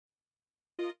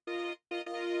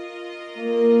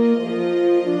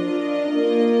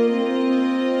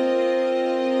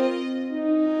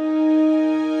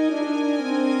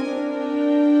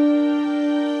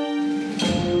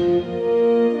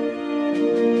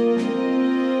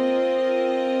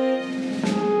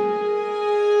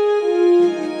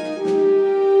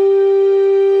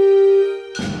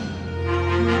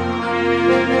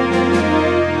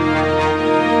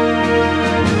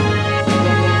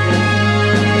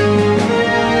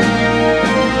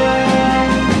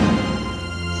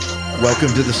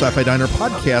Welcome to the SciFi Diner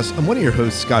Podcast. I'm one of your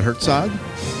hosts, Scott Herzog.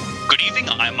 Good evening.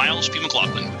 I'm Miles P.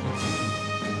 McLaughlin.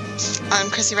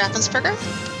 I'm Chrissy Raffensperger.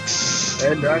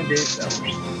 And I'm Dave Sellers.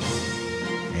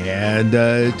 And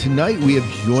tonight we have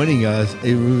joining us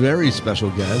a very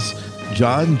special guest,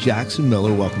 John Jackson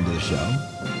Miller. Welcome to the show.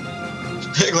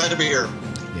 Hey, glad to be here.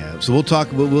 Yeah, so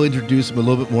we'll introduce him a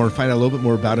little bit more, find out a little bit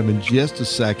more about him in just a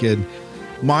second.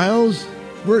 Miles,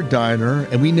 we're a diner,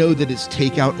 and we know that it's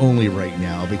takeout only right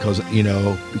now because of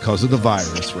the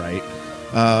virus, right?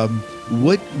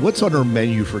 What's on our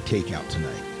menu for takeout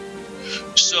tonight?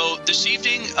 So this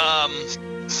evening,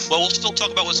 we'll still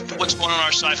talk about what's going on in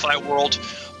our sci-fi world,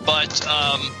 but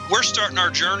we're starting our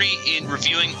journey in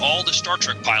reviewing all the Star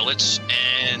Trek pilots,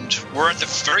 and we're at the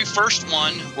very first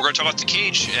one. We're going to talk about the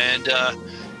Cage, and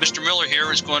Mr. Miller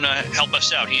here is going to help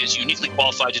us out. He is uniquely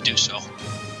qualified to do so.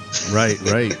 Right.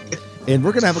 And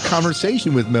we're going to have a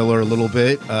conversation with Miller a little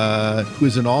bit, who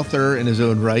is an author in his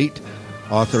own right,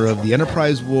 author of The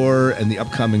Enterprise War and the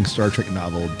upcoming Star Trek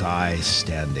novel Die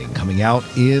Standing, coming out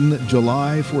in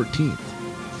July 14th.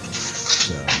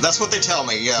 So, that's what they tell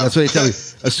me, yeah. That's what they tell me,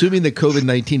 assuming that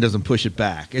COVID-19 doesn't push it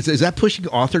back. Is that pushing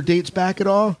author dates back at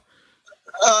all?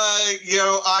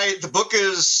 The book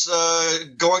is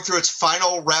going through its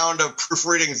final round of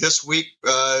proofreading this week,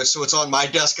 so it's on my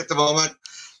desk at the moment.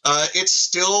 It's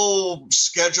still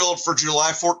scheduled for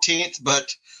July 14th,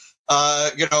 but,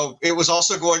 it was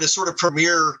also going to sort of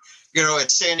premiere, at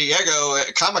San Diego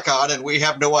at Comic-Con, and we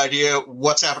have no idea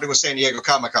what's happening with San Diego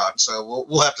Comic-Con. So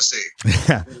we'll have to see.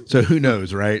 So who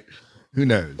knows, right? Who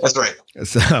knows? That's right.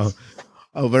 So,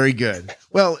 very good.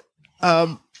 Well,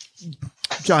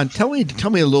 John, tell me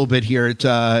a little bit here. It's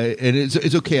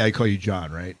okay. I call you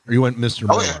John, right? Or you want Mr.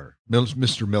 Miller? Yeah.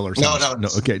 Mr. Miller. No.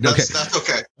 Okay. That's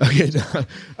okay. Okay.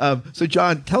 So,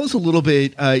 John, tell us a little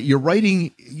bit. You're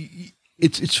writing.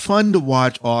 It's fun to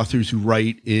watch authors who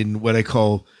write in what I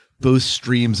call both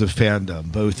streams of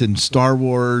fandom, both in Star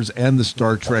Wars and the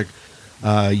Star Trek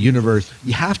universe.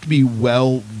 You have to be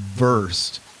well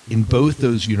versed in both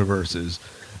those universes,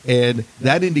 and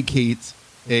that indicates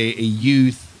a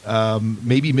youth.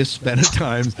 Maybe misspent at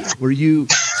times, where you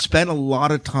spent a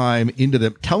lot of time into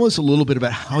them. Tell us a little bit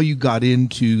about how you got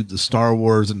into the Star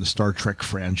Wars and the Star Trek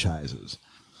franchises.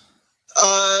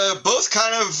 Both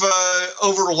kind of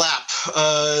overlap,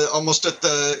 almost at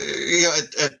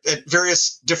at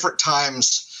various different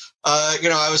times. I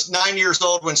was 9 years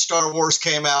old when Star Wars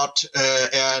came out,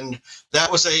 and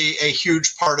that was a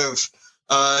huge part of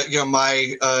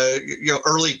my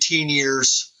early teen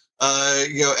years.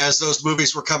 As those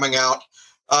movies were coming out.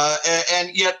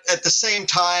 And yet at the same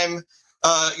time,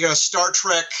 Star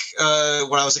Trek,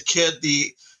 when I was a kid,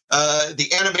 the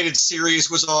animated series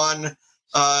was on,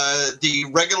 the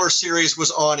regular series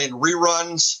was on in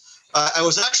reruns. I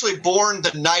was actually born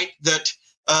the night that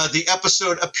the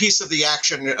episode A Piece of the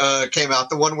Action came out,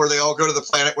 the one where they all go to the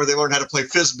planet where they learn how to play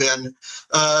Fizbin,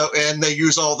 and they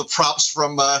use all the props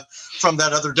from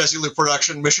that other Desilu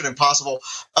production, Mission Impossible.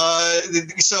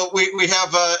 So we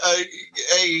have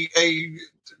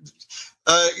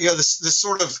this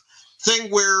sort of thing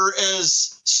where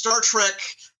as Star Trek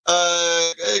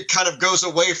kind of goes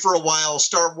away for a while,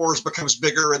 Star Wars becomes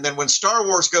bigger, and then when Star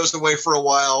Wars goes away for a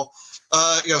while,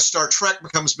 Star Trek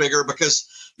becomes bigger because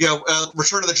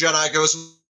Return of the Jedi goes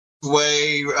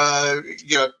away.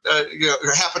 It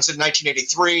happens in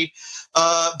 1983,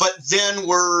 but then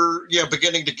we're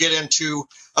beginning to get into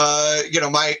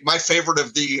my favorite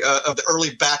of the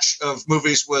early batch of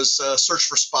movies was Search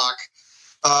for Spock.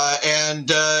 And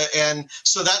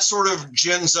so that sort of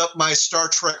gins up my Star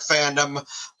Trek fandom.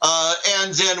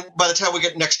 And then by the time we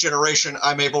get Next Generation,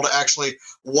 I'm able to actually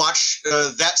watch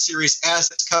that series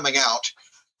as it's coming out,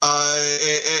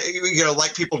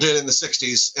 like people did in the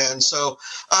 60s. And so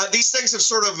these things have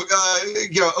sort of,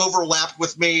 overlapped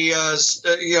with me.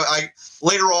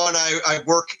 Later on, I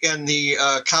work in the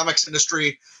comics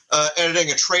industry,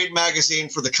 editing a trade magazine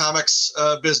for the comics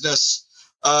business.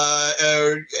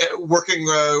 Working,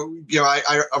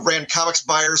 I ran Comics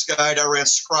Buyer's Guide. I ran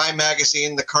Scry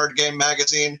magazine, the card game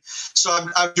magazine. So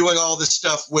I'm doing all this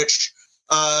stuff, which,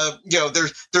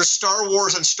 There's Star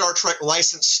Wars and Star Trek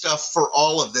licensed stuff for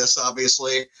all of this,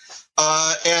 obviously,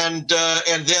 and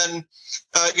then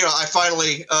I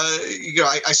finally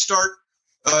I start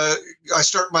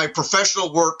my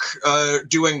professional work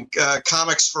doing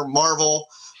comics for Marvel.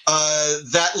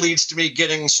 That leads to me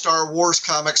getting Star Wars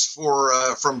comics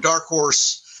from Dark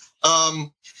Horse.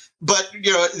 But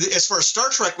as far as Star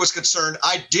Trek was concerned,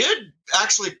 I did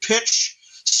actually pitch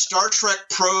Star Trek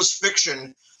prose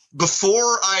fiction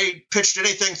before I pitched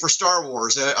anything for Star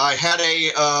Wars. I had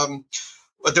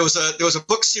there was a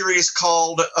book series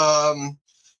called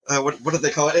what did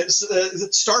they call it? It's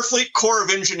Starfleet Corps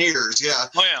of Engineers. Yeah.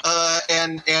 Oh yeah.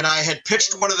 And I had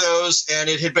pitched one of those, and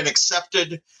it had been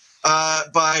accepted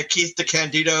by Keith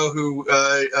DeCandido, who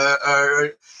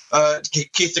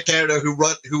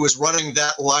was running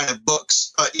that line of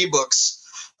books, ebooks.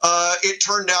 It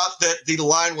turned out that the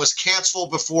line was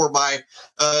canceled before my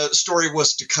story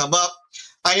was to come up.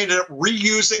 I ended up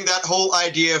reusing that whole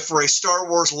idea for a Star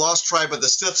Wars Lost Tribe of the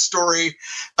Sith story,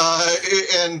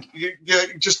 and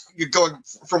just going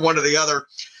from one to the other.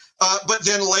 But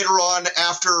then later on,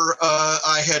 after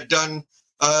I had done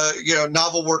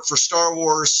novel work for Star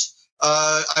Wars,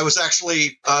 I was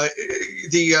actually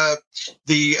the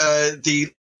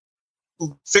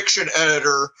fiction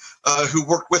editor who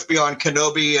worked with me on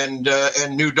Kenobi and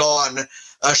New Dawn.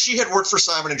 She had worked for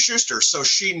Simon and Schuster, so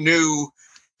she knew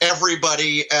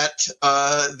everybody at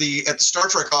the Star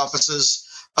Trek offices,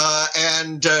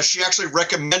 and she actually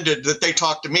recommended that they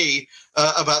talk to me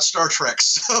about Star Trek.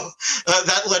 So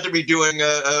that led to me doing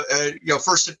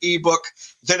first an ebook,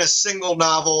 then a single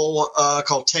novel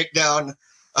called Takedown,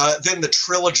 then the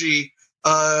trilogy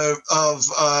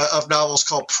of novels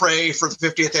called Prey for the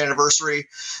 50th anniversary,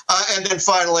 and then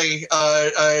finally,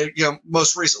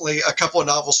 most recently, a couple of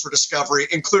novels for Discovery,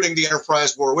 including the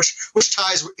Enterprise War, which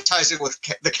ties in with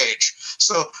the Cage.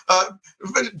 So,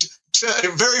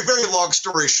 very very long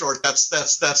story short, that's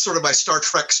sort of my Star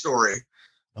Trek story.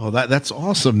 Oh, that's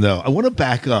awesome, though. I want to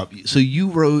back up. So you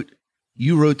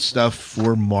wrote stuff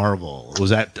for Marvel.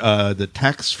 Was that the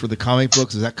text for the comic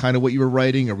books? Is that kind of what you were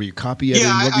writing, or were you copy editing?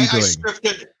 What were you doing?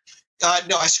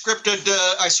 I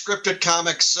scripted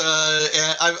comics.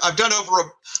 And I've done over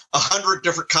 100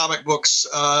 different comic books.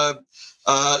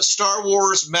 Star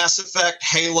Wars, Mass Effect,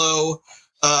 Halo.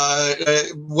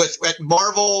 At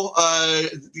Marvel,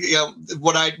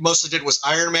 what I mostly did was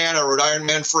Iron Man. I wrote Iron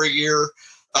Man for a year,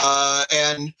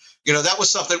 and that was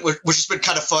something which has been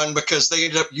kind of fun because they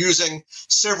ended up using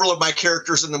several of my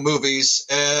characters in the movies,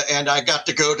 and I got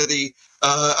to go to the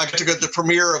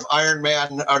premiere of Iron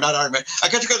Man, or not Iron Man. I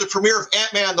got to go to the premiere of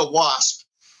Ant-Man and the Wasp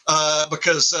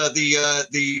because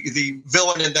the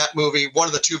villain in that movie, one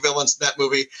of the two villains in that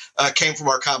movie, came from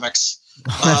our comics.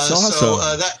 That's awesome. So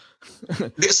that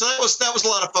was a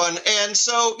lot of fun, and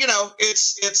so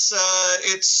it's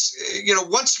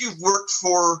once you've worked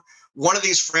for one of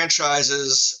these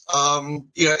franchises,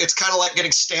 it's kind of like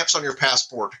getting stamps on your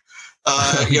passport.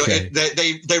 Okay.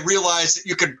 They realize that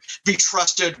you can be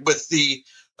trusted with the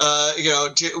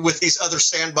with these other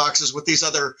sandboxes, with these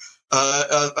other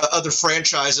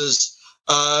franchises,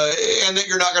 and that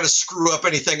you're not going to screw up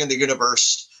anything in the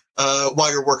universe while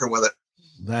you're working with it.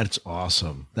 That's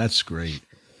awesome. That's great.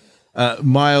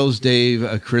 Miles,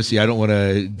 Dave, Chrissy, I don't want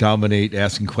to dominate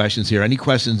asking questions here. Any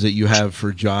questions that you have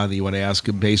for John that you want to ask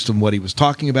him based on what he was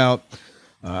talking about?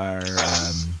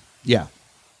 Yeah.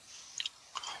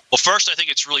 Well, first, I think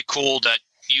it's really cool that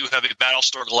you have a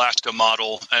Battlestar Galactica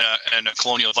model and a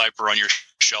Colonial Viper on your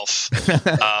shelf.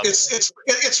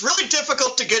 It's really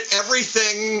difficult to get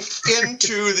everything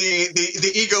into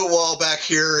the ego wall back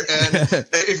here. And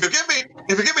if you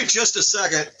give me just a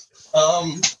second.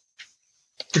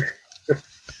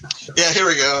 Yeah, here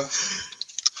we go.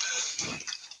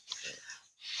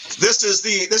 This is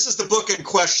the book in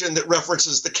question that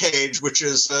references the Cage, which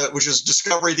is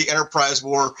Discovery, the Enterprise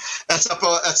War. That's up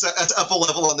a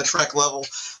level on the Trek level.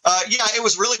 It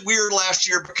was really weird last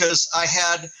year because I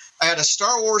had a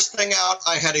Star Wars thing out,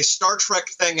 I had a Star Trek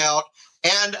thing out,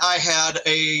 and I had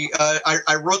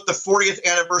I wrote the 40th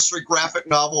anniversary graphic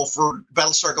novel for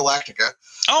Battlestar Galactica.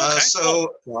 Oh, okay.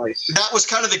 So nice. That was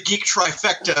kind of the geek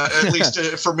trifecta, at least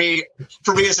for me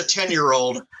as a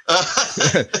 10-year-old.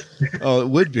 Oh, it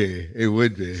would be. It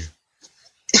would be.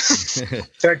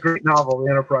 That great novel,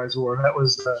 The Enterprise War. That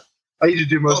was. I used to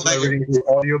do most of my reading through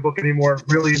audiobook anymore.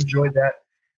 Really enjoyed that.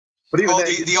 But even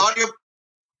the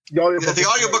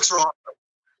audiobooks are awesome.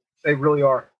 They really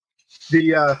are.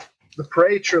 The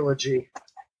Prey trilogy,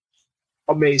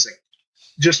 amazing.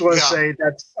 Just want to say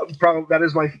that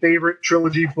is my favorite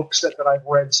trilogy book set that I've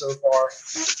read so far.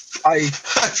 I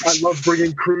love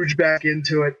bringing Kruge back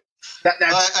into it.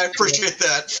 I appreciate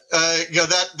that.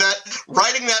 That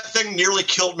writing that thing nearly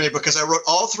killed me because I wrote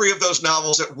all three of those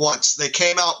novels at once. They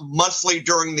came out monthly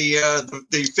during the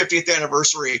 50th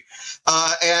anniversary,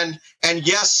 and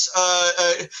yes,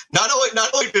 not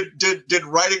only did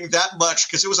writing that much,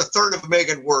 because it was a third of a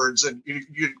million words, and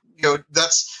you know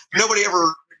that's no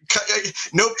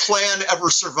plan ever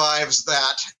survives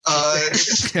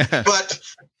that. But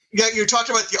yeah, you talked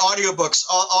about the audiobooks.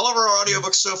 All of our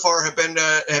audiobooks so far have been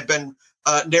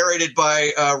narrated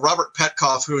by Robert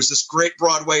Petkoff, who is this great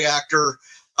Broadway actor,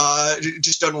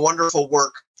 just done wonderful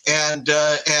work. And you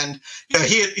know,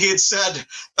 he had said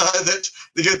that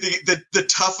the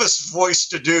toughest voice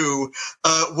to do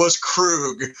was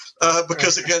Krug,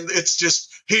 because again, it's just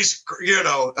he's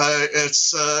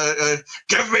it's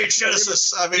give me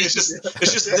Genesis. I mean, it's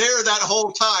just there that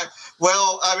whole time.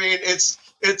 Well, I mean,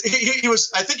 he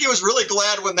was. I think he was really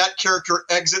glad when that character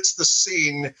exits the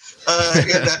scene in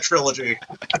that trilogy.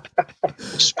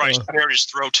 Surprised cleared his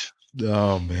throat.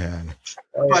 Oh man!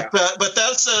 But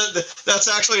that's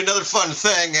actually another fun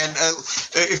thing. And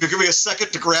if you give me a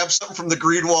second to grab something from the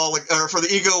greed wall or for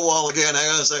the ego wall again, hang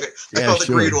on a second. I call it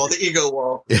the greed wall, the ego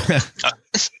wall. Yeah.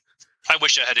 I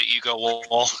wish I had an ego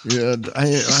wall. Yeah, I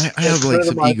have like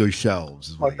some ego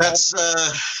shelves. That's.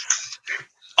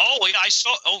 Oh yeah, I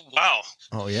saw. Oh wow.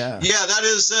 Oh yeah. Yeah, that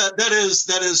is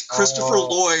Christopher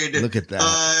Lloyd. Look at that.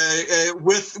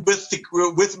 With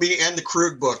me and the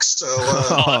Krug books. So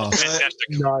Fantastic.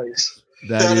 Nice.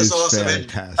 That is awesome.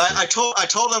 Fantastic. And I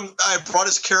told him I brought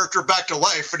his character back to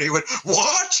life, and he went,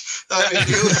 "What?"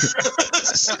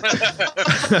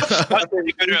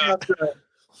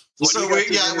 So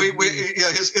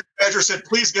his manager said,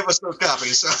 "Please give us those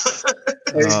copies." So.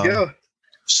 There you go.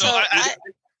 So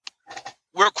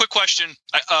real quick question.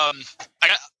 I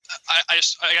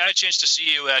got a chance to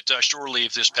see you at Shore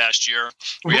Leave this past year.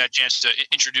 We had a chance to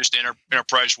introduce the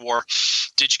Enterprise War.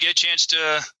 Did you get a chance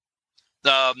to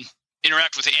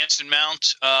interact with Anson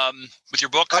Mount with your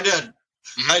book? I did.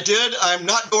 Mm-hmm. I did. I'm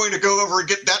not going to go over and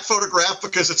get that photograph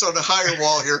because it's on the higher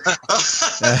wall here.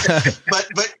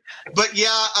 But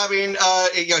yeah, I mean,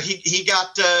 he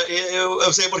got. I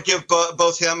was able to give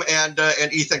both him and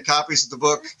Ethan copies of the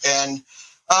book, and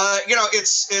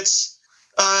it's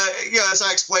as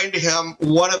I explained to him,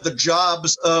 one of the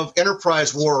jobs of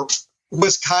Enterprise War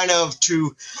was kind of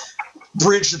to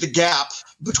bridge the gap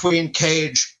between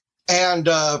Cage and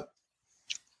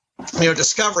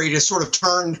Discovery, to sort of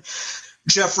turn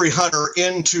Jeffrey Hunter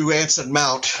into Anson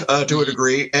Mount to a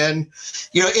degree. And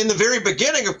in the very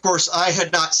beginning, of course, I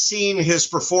had not seen his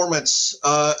performance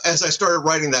as I started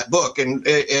writing that book, and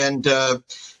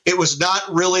it was not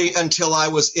really until I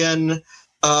was in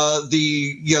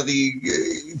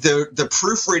the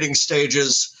proofreading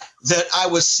stages that I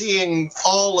was seeing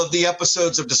all of the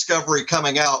episodes of Discovery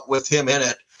coming out with him in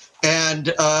it,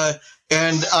 and I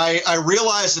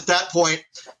realized at that point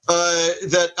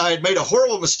that I had made a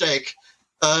horrible mistake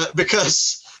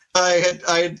because I had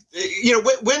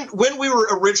when we were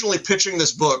originally pitching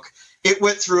this book, it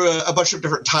went through a bunch of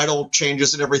different title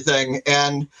changes and everything,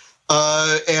 and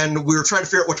we were trying to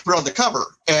figure out what to put on the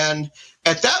cover, and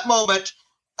at that moment.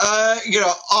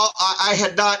 I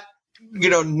had not,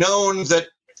 known that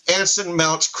Anson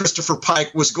Mount's Christopher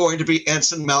Pike was going to be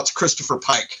Anson Mount's Christopher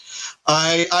Pike.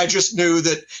 I just knew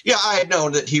that, I had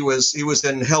known that he was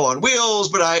in Hell on Wheels,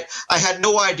 but I had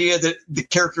no idea that the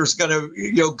character was going to,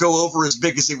 go over as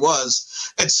big as he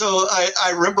was. And so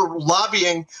I remember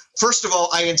lobbying. First of all,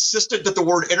 I insisted that the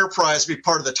word Enterprise be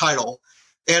part of the title,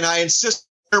 and I insisted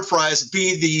Enterprise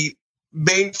be the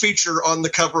main feature on the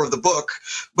cover of the book,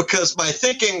 because my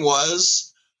thinking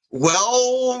was,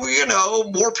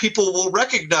 more people will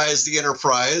recognize the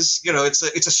Enterprise.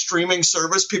 It's a streaming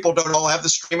service. People don't all have the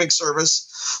streaming service.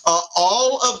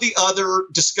 All of the other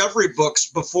Discovery books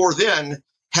before then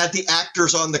had the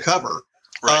actors on the cover,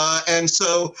 right. And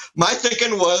so my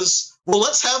thinking was, well,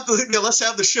 let's have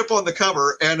the ship on the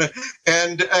cover, and of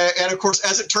course,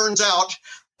 as it turns out.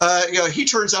 He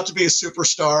turns out to be a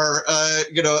superstar.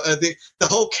 The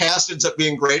whole cast ends up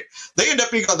being great. They end up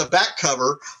being on the back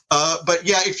cover. But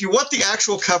yeah, if you want the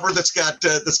actual cover that's got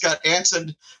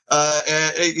Anson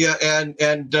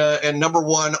and number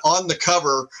one on the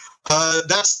cover,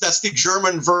 that's the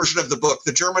German version of the book.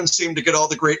 The Germans seem to get all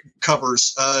the great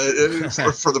covers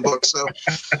for the book. So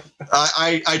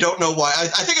I don't know why. I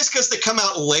think it's because they come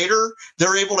out later.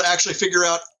 They're able to actually figure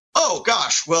out. Oh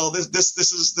gosh! Well, this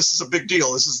is a big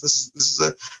deal. These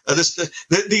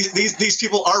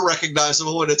people are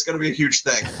recognizable, and it's going to be a huge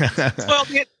thing. Well,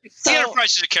 the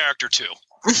Enterprise is a character too.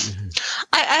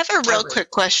 I have a real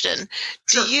quick question.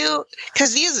 Sure. Do you,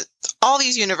 because all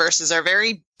these universes are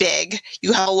very big.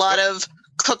 You have a lot of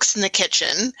cooks in the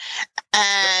kitchen,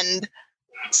 and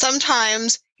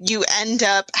sometimes you end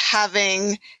up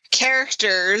having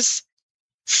characters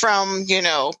from,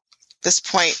 this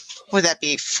point, would that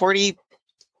be 40?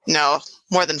 No,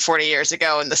 more than 40 years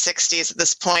ago, in the 60s at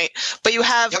this point. But you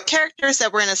have characters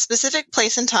that were in a specific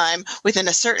place and time within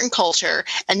a certain culture,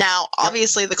 and now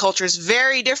obviously the culture is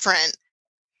very different.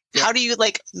 How do you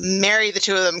marry the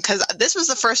two of them? Because this was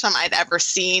the first time I'd ever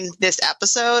seen this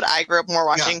episode. I grew up more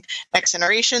watching Next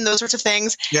Generation, those sorts of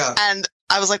things. Yeah. And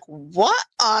I was like, what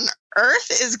on earth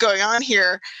is going on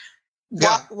here?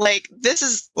 This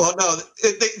is... Well, no.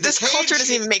 This culture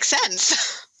doesn't even make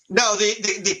sense. No,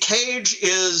 the cage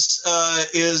is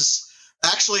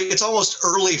actually, it's almost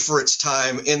early for its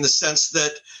time, in the sense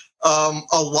that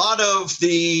a lot of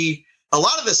the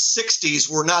 60s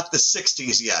were not the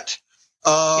 60s yet.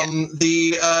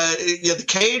 The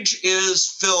cage is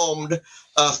filmed.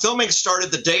 Filming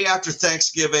started the day after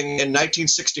Thanksgiving in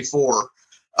 1964,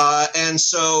 and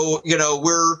so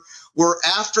we're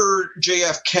after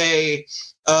JFK,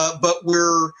 but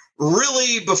we're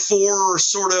really before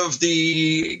sort of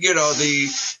the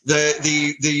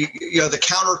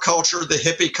counterculture, the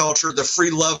hippie culture, the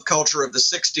free love culture of the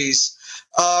 60s,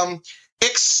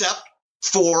 except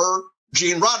for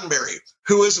Gene Roddenberry,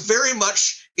 who is very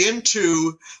much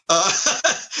into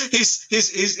he's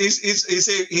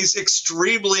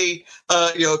extremely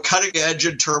cutting edge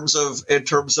in terms of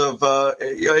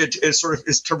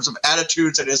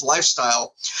attitudes and his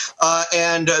lifestyle,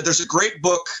 and there's a great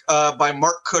book by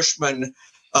Mark Cushman,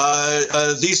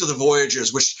 These Are the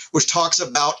Voyages, which talks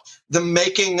about the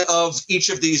making of each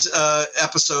of these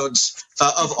episodes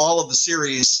of all of the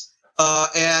series.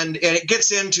 And it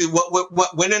gets into what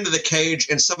went into the cage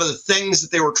and some of the things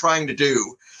that they were trying to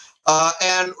do.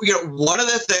 And one of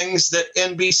the things that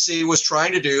NBC was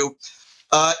trying to do,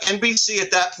 NBC at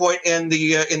that point in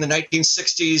the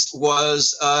 1960s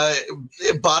was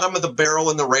bottom of the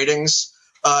barrel in the ratings.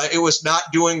 It was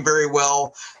not doing very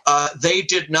well. They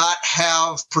did not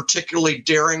have particularly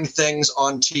daring things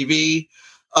on TV.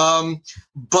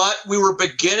 But we were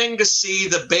beginning to see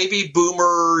the baby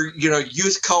boomer,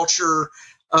 youth culture.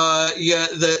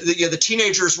 The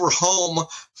teenagers were home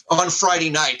on Friday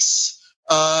nights,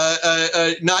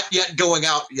 not yet going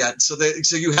out yet. So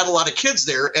you had a lot of kids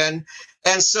there, and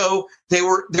so they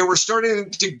were starting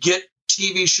to get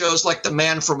TV shows like The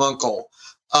Man from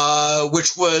U.N.C.L.E.,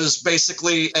 which was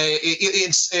basically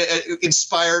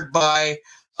inspired by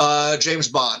James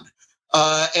Bond.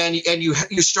 And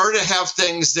you started to have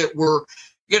things that were,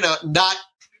 not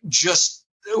just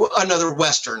another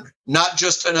Western, not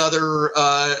just another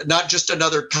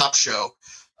cop show,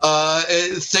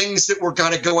 things that were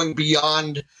kind of going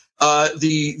beyond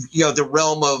the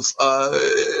realm of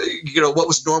what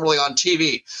was normally on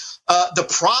TV. The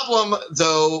problem,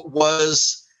 though,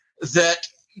 was that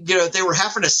they were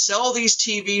having to sell these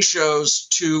TV shows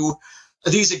to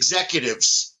these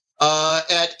executives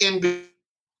at NBC.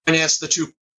 Financed the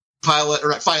two pilot,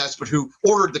 or finance, but who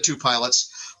ordered the two pilots,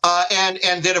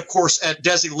 and then of course at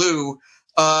Desilu,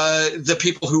 the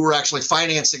people who were actually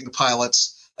financing the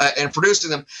pilots and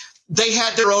producing them, they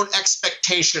had their own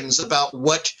expectations about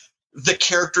what the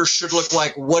character should look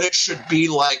like, what it should be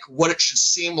like, what it should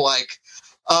seem like,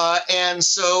 and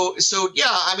so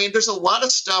I mean, there's a lot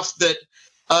of stuff that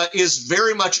is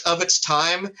very much of its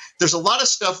time. There's a lot of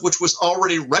stuff which was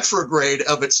already retrograde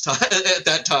of its time at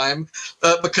that time,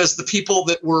 because the people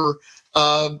that were,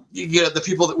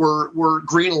 were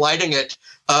green lighting it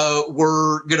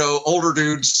were, older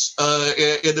dudes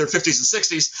in their 50s and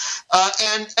 60s,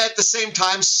 and at the same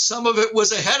time, some of it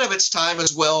was ahead of its time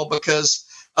as well, because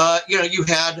you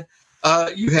had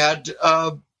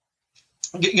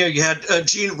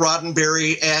Gene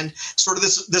Roddenberry and sort of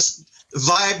this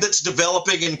vibe that's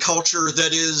developing in culture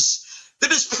that is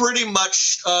pretty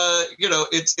much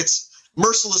it's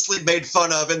mercilessly made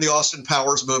fun of in the Austin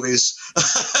Powers movies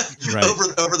right.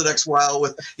 over the next while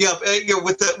with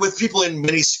people in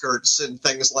mini skirts and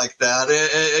things like that,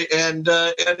 and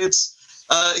it's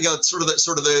sort of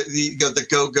the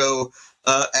go-go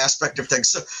aspect of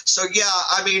things. So yeah,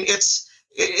 I mean, it's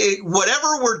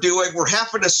whatever we're doing, we're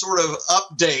having to sort of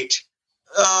update.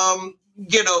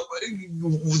 And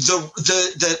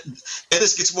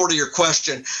this gets more to your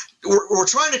question. We're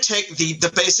trying to take the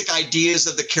basic ideas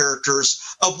of the characters,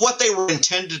 of what they were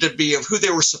intended to be, of who they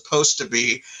were supposed to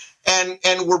be, and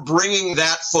we're bringing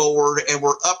that forward, and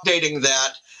we're updating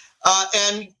that,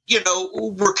 and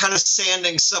we're kind of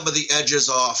sanding some of the edges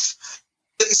off,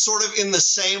 sort of in the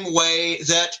same way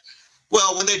that,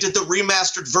 well, when they did the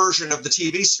remastered version of the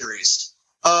TV series.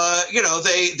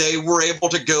 they were able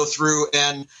to go through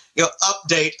and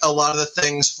update a lot of the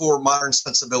things for modern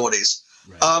sensibilities.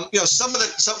 Right. Some of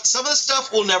the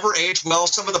stuff will never age well.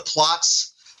 Some of the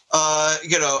plots, are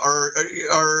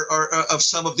of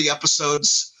some of the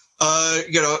episodes.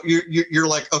 You're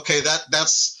like, okay,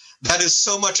 that is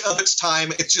so much of its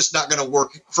time. It's just not going to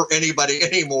work for anybody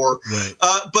anymore. Right.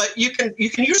 But you can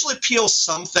usually peel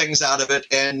some things out of it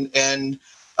and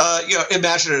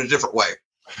imagine it in a different way.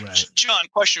 Right. John,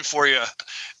 question for you.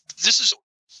 This is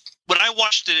when I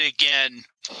watched it again.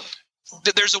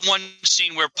 There's a one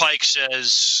scene where Pike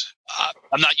says,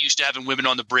 "I'm not used to having women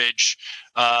on the bridge."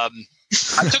 I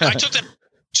took that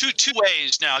two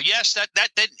ways. Now, yes, that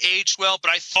aged well, but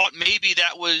I thought maybe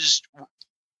that was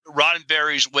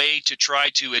Roddenberry's way to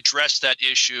try to address that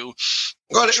issue.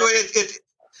 Well,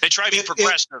 they try to be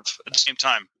progressive at the same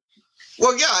time.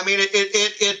 Well, yeah, I mean, it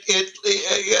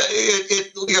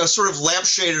sort of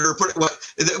lampshaded or put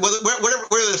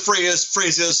whatever the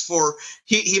phrase is for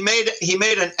he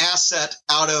made an asset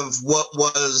out of what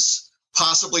was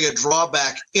possibly a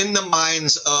drawback in the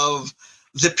minds of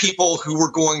the people who were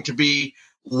going to be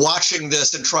watching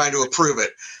this and trying to approve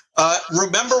it.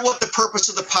 Remember what the purpose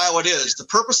of the pilot is. The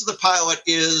purpose of the pilot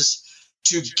is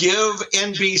to give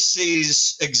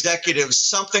NBC's executives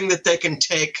something that they can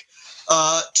take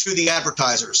to the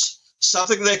advertisers,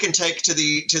 something they can take to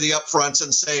the upfronts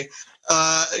and say,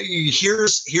 here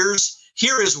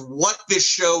is what this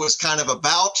show is kind of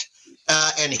about,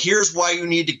 and here's why you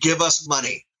need to give us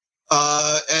money.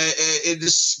 It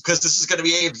is because this is going to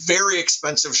be a very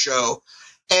expensive show,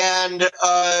 and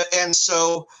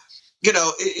so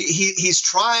he's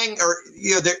trying, or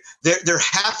they're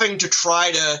having to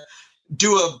try to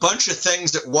do a bunch of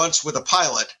things at once with a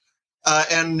pilot.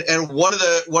 And one of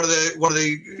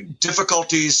the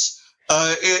difficulties,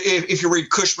 if you read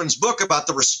Cushman's book about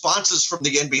the responses from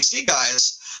the NBC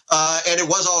guys, and it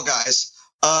was all guys,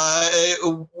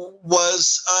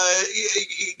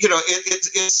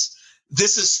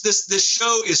 this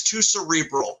show is too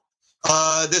cerebral.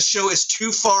 This show is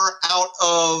too far out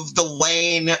of the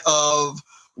lane of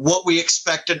what we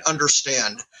expect and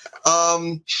understand.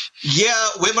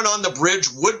 Women on the bridge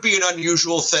would be an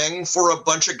unusual thing for a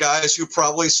bunch of guys who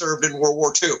probably served in World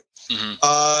War II. Mm-hmm.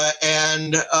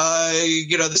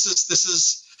 This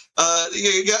is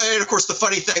and of course the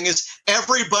funny thing is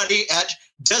everybody at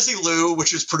Desilu,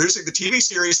 which is producing the TV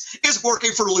series, is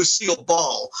working for Lucille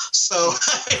Ball. So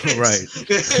right.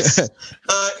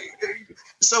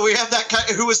 So we have that kind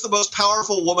who is the most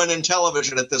powerful woman in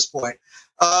television at this point.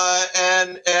 So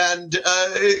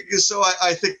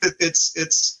I think that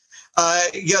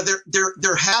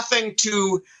they're having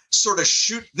to sort of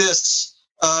shoot this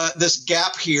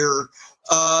gap here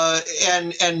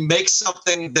and make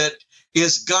something that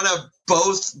is gonna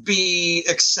both be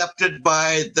accepted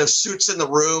by the suits in the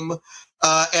room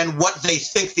and what they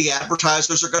think the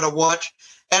advertisers are going to want,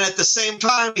 and at the same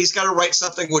time he's got to write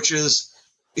something which is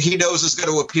he knows is going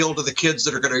to appeal to the kids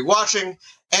that are going to be watching,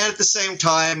 and at the same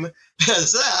time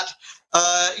as that,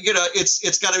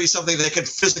 it's got to be something they can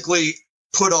physically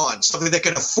put on, something they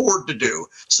can afford to do,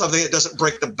 something that doesn't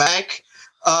break the bank.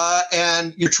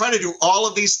 And you're trying to do all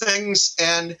of these things,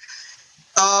 and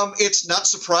it's not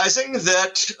surprising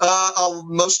that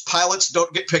most pilots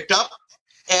don't get picked up,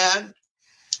 and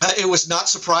it was not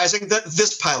surprising that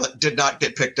this pilot did not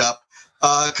get picked up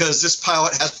because this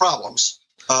pilot has problems.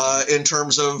 In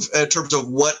terms of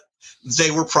what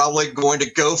they were probably going to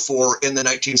go for in the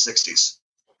 1960s.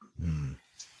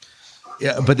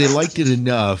 Yeah, but they liked it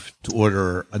enough to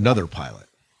order another pilot,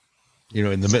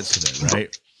 in the midst of it,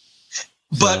 right?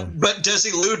 But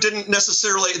Desilu didn't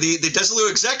necessarily. The Desilu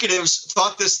executives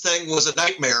thought this thing was a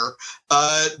nightmare.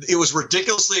 It was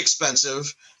ridiculously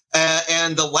expensive,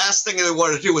 and the last thing they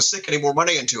wanted to do was sink any more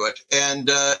money into it. And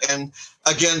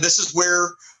again, this is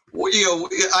where.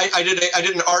 I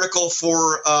did an article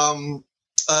for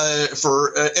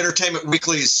Entertainment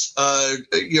Weekly's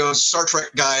Star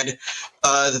Trek guide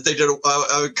that they did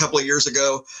a couple of years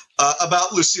ago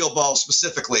about Lucille Ball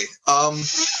specifically.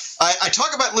 I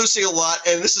talk about Lucy a lot,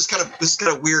 and this is kind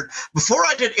of weird. Before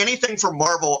I did anything for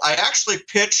Marvel, I actually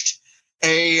pitched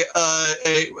a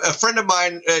friend of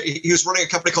mine. He was running a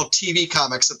company called TV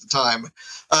Comics at the time,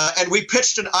 and we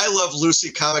pitched an I Love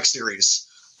Lucy comic series.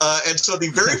 And so the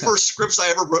very first scripts I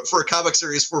ever wrote for a comic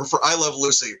series were for I Love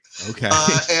Lucy. Okay.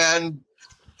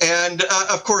 And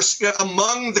of course,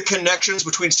 among the connections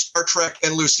between Star Trek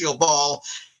and Lucille Ball,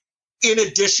 in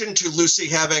addition to Lucy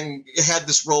having had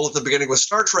this role at the beginning with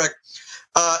Star Trek,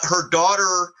 her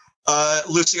daughter,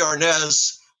 Lucy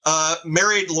Arnaz,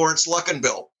 married Lawrence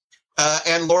Luckinbill.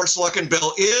 And Lawrence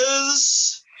Luckinbill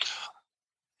is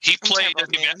He played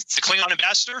terrible the names. Klingon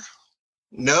ambassador.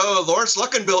 No, Lawrence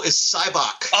Luckenbill is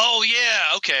Sybok. Oh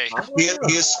yeah, okay. He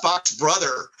is Spock's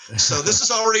brother. So this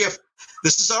is already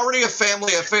a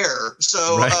family affair.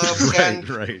 So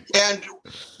right. And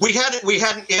we had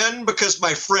an in because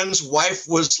my friend's wife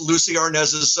was Lucy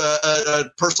Arnaz's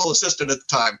personal assistant at the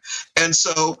time, and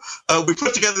so we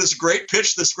put together this great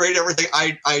pitch, this great everything.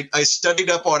 I studied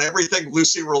up on everything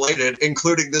Lucy related,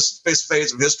 including this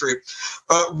phase of history.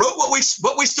 Wrote what we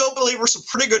still believe were some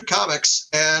pretty good comics,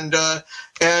 and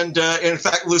in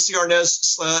fact, Lucy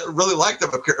Arnaz really liked them,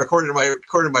 according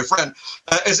to my friend.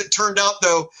 As it turned out,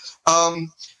 though.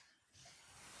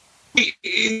 We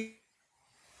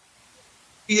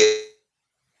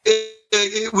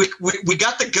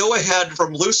got the go-ahead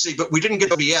from Lucy, but we didn't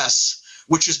get OBS,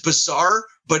 which is bizarre.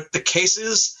 But the case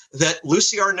is that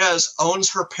Lucy Arnaz owns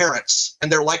her parents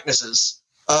and their likenesses,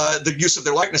 the use of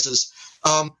their likenesses.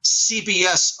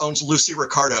 CBS owns Lucy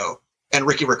Ricardo and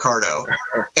Ricky Ricardo,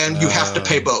 and you have to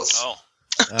pay both. Oh.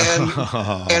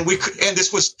 And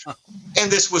this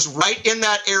was right in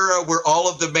that era where all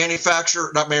of the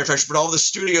all of the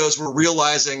studios were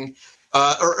realizing,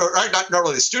 or not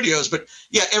really the studios, but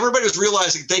yeah, everybody was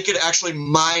realizing they could actually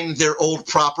mine their old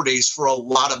properties for a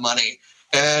lot of money,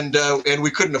 and we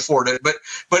couldn't afford it. But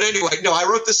anyway, no, I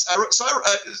wrote this. I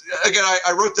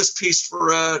wrote this piece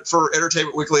for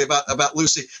Entertainment Weekly about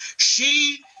Lucy.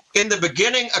 She. In the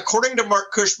beginning, according to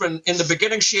Mark Cushman, in the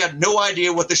beginning, she had no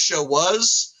idea what the show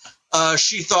was.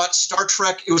 She thought Star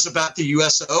Trek, it was about the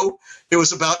USO. It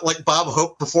was about like Bob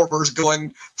Hope performers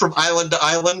going from island to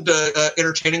island,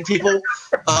 entertaining people.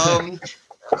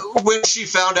 When she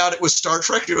found out it was Star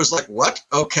Trek, it was like, what?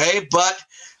 Okay. But,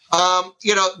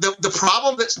 the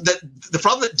problem that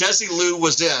Desi Lu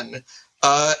was in,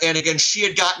 and again, she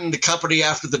had gotten the company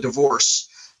after the divorce.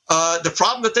 The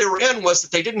problem that they were in was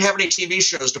that they didn't have any TV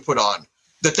shows to put on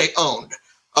that they owned.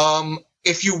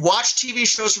 If you watch TV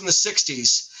shows from the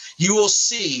 60s, you will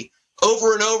see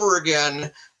over and over again,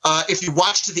 if you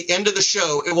watch to the end of the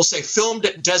show, it will say filmed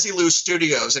at Desi Lu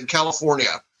Studios in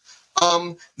California.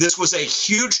 This was a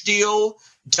huge deal.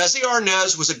 Desi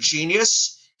Arnaz was a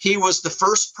genius. He was the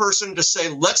first person to say,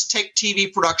 let's take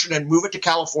TV production and move it to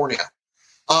California.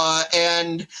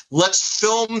 And let's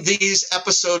film these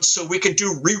episodes so we can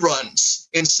do reruns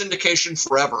in syndication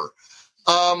forever.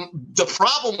 The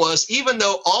problem was, even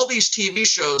though all these TV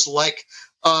shows, like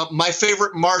My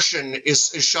Favorite Martian is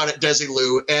shot at Desi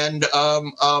Lu, and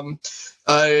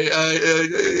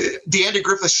the Andy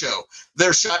Griffith Show,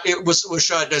 was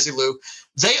shot at Desi Lu.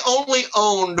 They only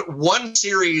owned one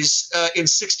series in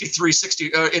 63.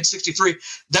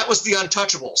 That was The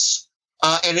Untouchables,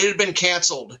 and it had been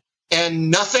canceled.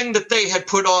 And nothing that they had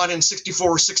put on in 64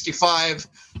 or 65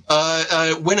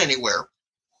 went anywhere.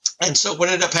 And so what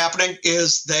ended up happening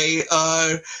is they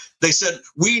said,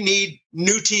 we need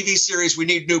new TV series, we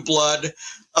need new blood.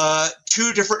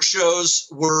 Two different shows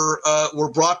were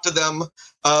brought to them.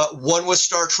 One was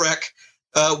Star Trek,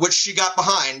 which she got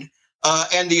behind,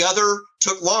 and the other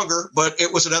took longer, but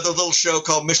it was another little show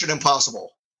called Mission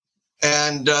Impossible.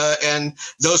 And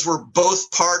those were both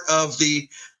part of the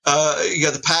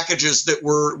packages that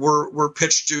were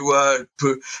pitched to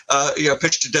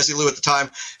Desi Lu at the time.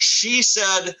 She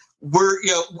said,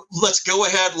 let's go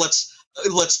ahead.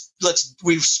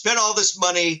 We've spent all this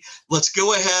money. Let's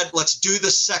go ahead. Let's do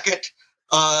the second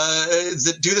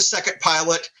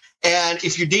pilot. And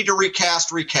if you need to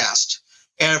recast.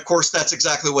 And of course, that's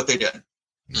exactly what they did.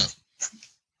 Yeah.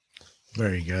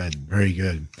 Very good. Very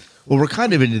good. Well, we're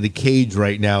kind of into the Cage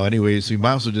right now anyway, so we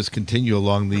might as well just continue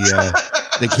along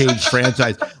the Cage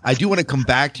franchise. I do want to come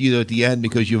back to you though at the end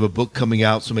because you have a book coming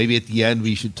out. So maybe at the end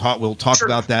we'll talk Sure.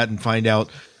 about that and find out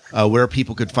where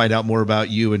people could find out more about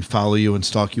you and follow you and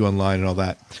stalk you online and all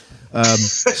that.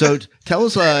 So tell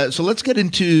us. So let's get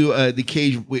into the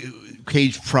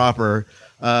Cage proper.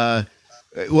 What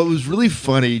was really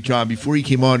funny, John, before you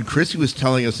came on, Chrissy was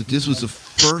telling us that this was the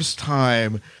first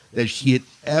time that she had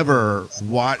ever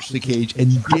watched the Cage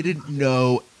and didn't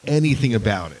know anything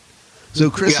about it. So,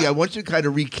 Chrissy, I want you to kind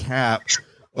of recap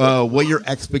what your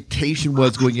expectation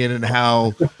was going in and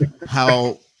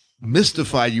how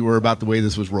mystified you were about the way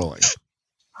this was rolling.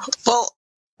 Well,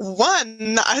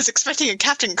 one, I was expecting a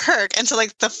Captain Kirk, and so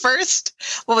like the first,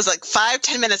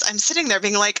 5-10 minutes, I'm sitting there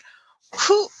being like,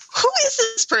 who is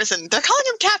this person? They're calling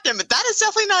him Captain, but that is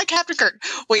definitely not Captain Kirk.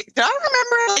 Wait, did I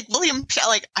remember like William?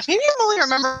 Like maybe I only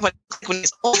remember what when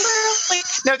he's older. Like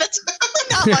no, that's definitely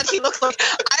not what he looks like.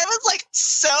 I was like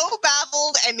so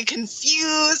baffled and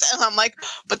confused, and I'm like,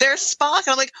 but there's Spock,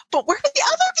 and I'm like, but where are the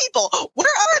other people? Where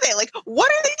are they? Like,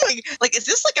 what are they doing? Like, is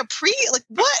this like a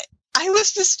what? I was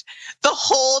was just the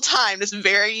whole time just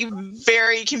very,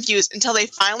 very confused until they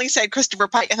finally said Christopher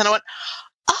Pike. And then I went,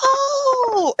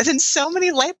 oh, and then so many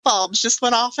light bulbs just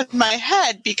went off in my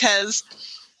head because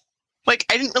like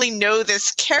I didn't really know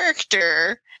this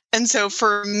character. And so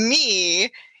for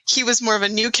me, he was more of a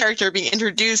new character being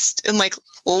introduced in like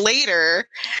later.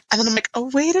 And then I'm like,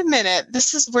 oh, wait a minute,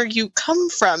 this is where you come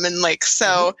from. And like,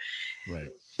 so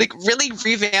like really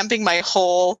revamping my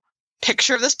whole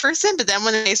picture of this person. But then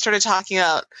when they started talking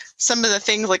about some of the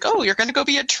things like, oh, you're going to go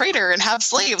be a trader and have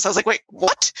slaves, I was like, wait,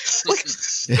 what? Like,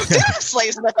 you don't have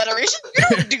slaves in the Federation. You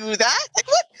don't do that. Like,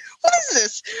 what is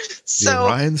this? So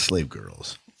Orion slave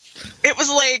girls. it was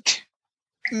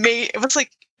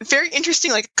like very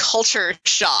interesting, like culture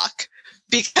shock,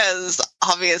 because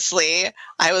obviously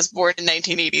I was born in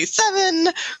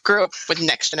 1987, grew up with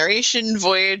Next Generation,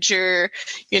 Voyager,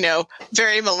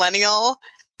 very millennial.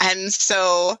 And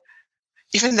so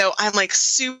even though I'm like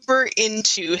super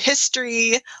into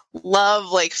history, love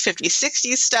like 50s,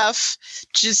 60s stuff,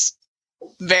 just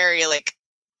very like,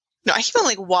 no, I even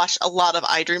like watch a lot of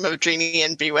I Dream of Jeannie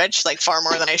and Bewitched, like far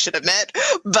more than I should admit,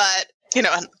 but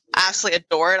I absolutely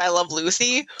adore it. I love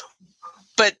Lucy,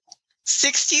 but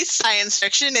 60s science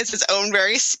fiction is its own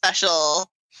very special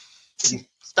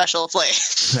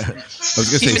place. I was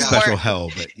going to say special hell,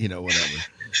 but whatever.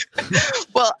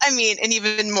 Well, I mean, and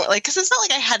even more like, because it's not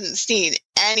like I hadn't seen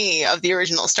any of the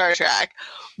original Star Trek,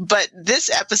 but this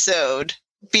episode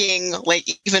being like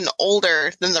even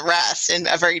older than the rest and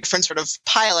a very different sort of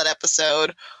pilot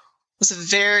episode was a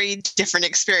very different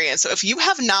experience. So if you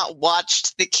have not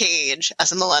watched The Cage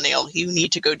as a millennial, you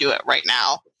need to go do it right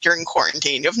now during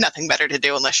quarantine. You have nothing better to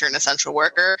do unless you're an essential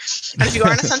worker. And if you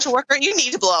are an essential worker, you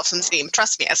need to blow off some steam.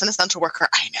 Trust me, as an essential worker,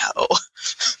 I know.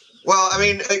 Well, I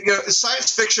mean,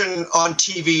 science fiction on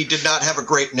TV did not have a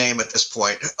great name at this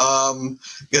point.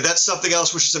 That's something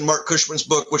else which is in Mark Cushman's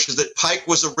book, which is that Pike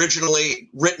was originally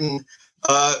written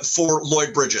for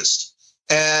Lloyd Bridges,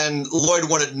 and Lloyd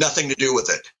wanted nothing to do with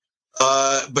it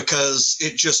because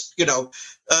it just,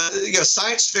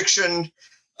 science fiction.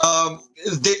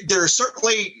 There are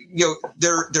certainly,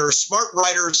 there are smart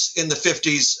writers in the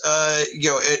 50s.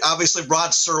 Obviously Rod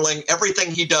Serling,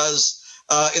 everything he does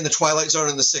in the Twilight Zone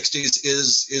in the 60s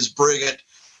is brilliant.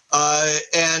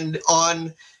 And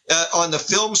on the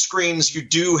film screens, you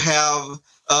do have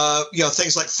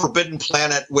things like Forbidden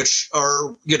Planet, which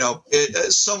are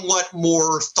somewhat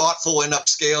more thoughtful and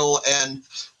upscale,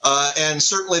 and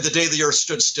certainly The Day the Earth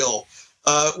Stood Still,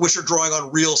 which are drawing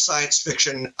on real science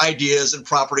fiction ideas and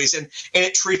properties, and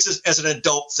it treats it as an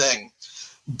adult thing.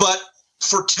 But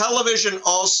for television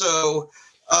also,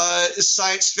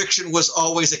 science fiction was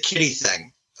always a kiddie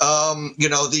thing.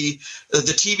 The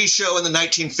TV show in the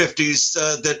 1950s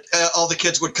that all the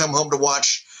kids would come home to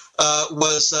watch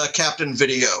was Captain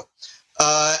Video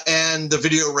and the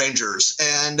Video Rangers,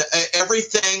 and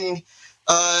everything.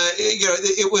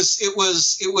 It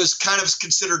was kind of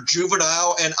considered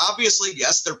juvenile, and obviously,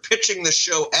 yes, they're pitching the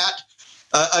show at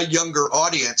a younger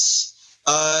audience.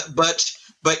 But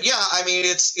yeah, I mean,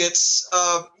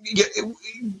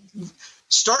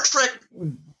 Star Trek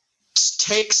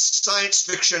takes science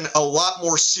fiction a lot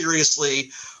more seriously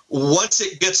once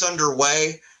it gets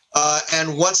underway,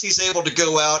 and once he's able to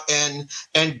go out and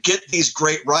get these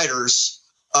great writers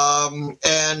to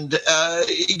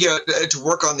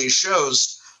work on these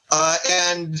shows,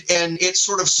 and it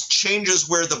sort of changes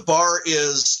where the bar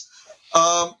is,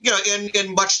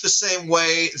 in much the same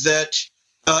way that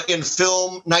in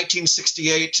film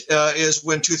 1968 is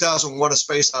when 2001: A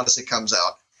Space Odyssey comes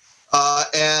out.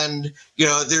 And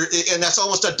that's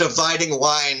almost a dividing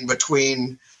line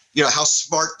between, how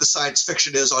smart the science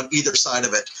fiction is on either side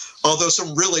of it. Although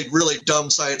some really, really dumb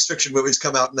science fiction movies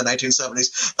come out in the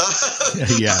 1970s.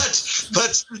 Yeah.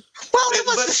 But it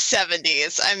was the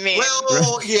 70s. I mean,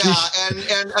 well, yeah.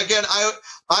 And again,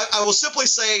 I will simply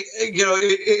say,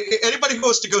 anybody who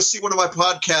wants to go see one of my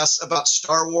podcasts about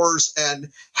Star Wars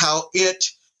and how it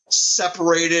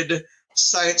separated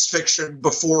science fiction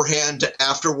beforehand to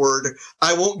afterward,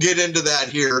 I won't get into that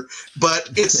here, but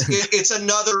it's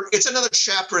another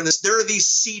chapter in this. There are these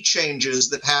sea changes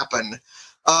that happen,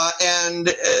 and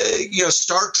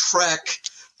Star Trek,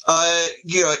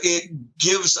 it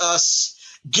gives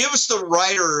the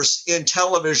writers in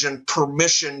television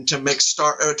permission to make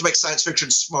science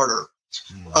fiction smarter,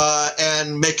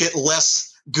 and make it less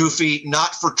goofy,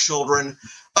 not for children.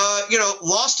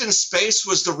 Lost in Space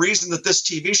was the reason that this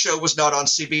TV show was not on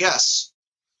CBS.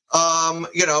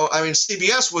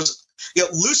 CBS was,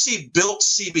 Lucy built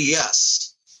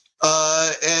CBS,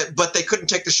 but they couldn't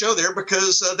take the show there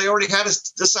because they already had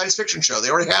the science fiction show. They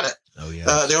already had it. Oh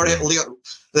yeah. They already had Leo.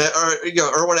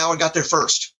 Irwin Allen got there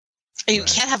first. You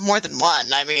can't have more than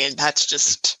one. I mean, that's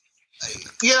just.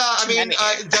 Yeah, I mean,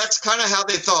 that's kind of how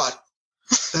they thought.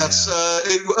 That's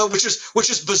which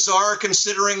is bizarre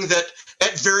considering that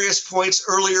at various points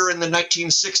earlier in the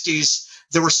 1960s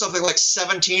there were something like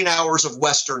 17 hours of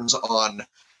westerns on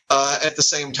at the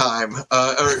same time,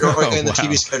 or in the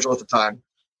TV schedule at the time.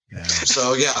 Yeah.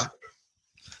 So yeah.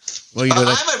 Well, you know,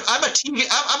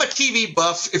 I'm a TV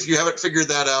buff. If you haven't figured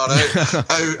that out,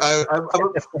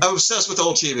 I'm obsessed with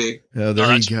old TV. Oh,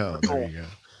 there you go. There you go.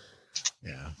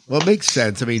 Yeah. Well, it makes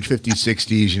sense. I mean, 50s,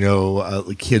 60s, you know,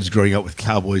 kids growing up with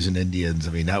cowboys and Indians.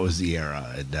 I mean, that was the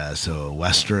era. And so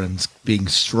Westerns being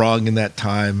strong in that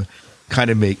time kind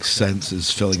of makes sense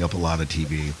as filling up a lot of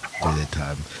TV during that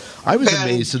time. I was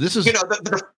amazed. So this is,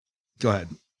 go ahead.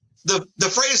 The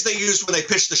phrase they used when they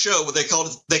pitched the show, they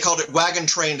called it Wagon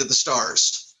Train to the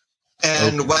Stars.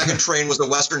 And Wagon Train was a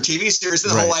Western TV series.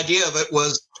 And the whole idea of it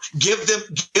was give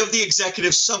the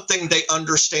executives something they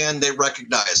understand, they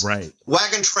recognize. Right.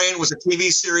 Wagon Train was a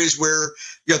TV series where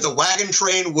the wagon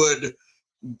train would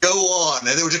go on,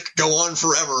 and they would just go on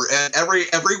forever. And every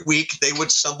week they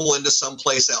would stumble into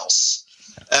someplace else,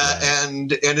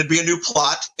 and it'd be a new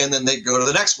plot, and then they'd go to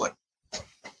the next one.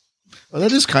 Well,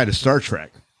 that is kind of Star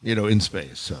Trek, you know, in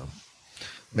space. So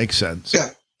makes sense. Yeah.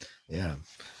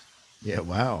 Yeah.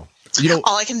 Wow. You know,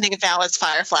 all I can think of now is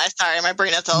Firefly. Sorry, my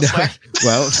brain is elsewhere.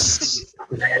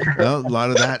 well, a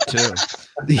lot of that too.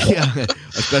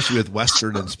 Especially with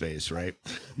Western in space, right?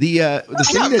 The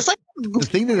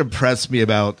thing that impressed me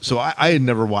about, so I had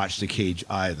never watched The Cage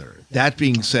either. That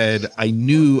being said, I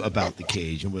knew about The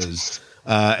Cage and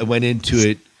I went into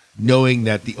it knowing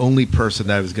that the only person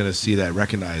that I was going to see that I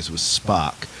recognized was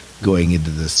Spock going into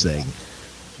this thing.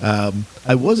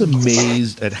 I was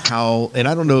amazed at how, and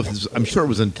I don't know if I'm sure it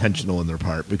was intentional on their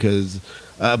part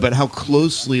but how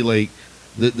closely like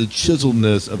the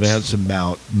chiseledness of Anson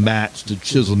Mount matched the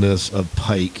chiseledness of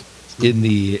Pike in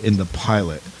the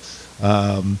pilot,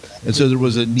 and so there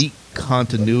was a neat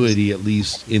continuity, at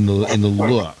least in the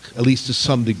look, at least to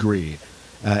some degree,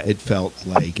 it felt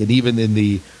like, and even in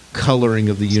the coloring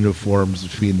of the uniforms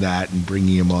between that and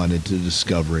bringing him on into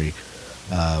Discovery,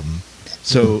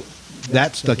 so.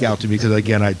 That stuck out to me because,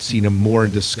 again, I'd seen him more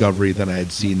in Discovery than I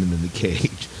had seen him in The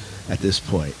Cage at this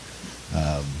point.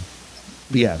 So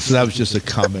that was just a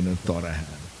comment and thought I had.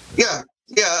 Yeah.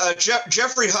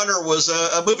 Jeffrey Hunter was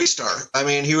a movie star. I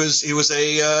mean, he was a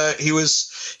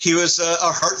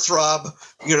heartthrob,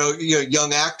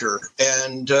 young actor,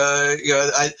 and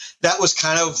that was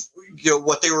kind of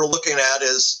what they were looking at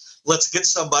is. Let's get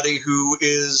somebody who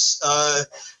is,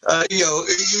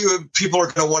 people are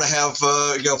going to want to have,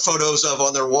 photos of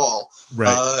on their wall.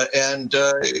 Right. As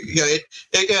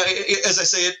I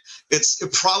say, it's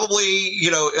probably,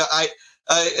 and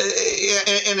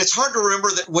it's hard to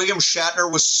remember that William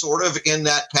Shatner was sort of in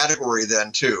that category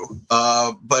then too.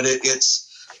 But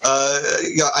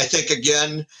I think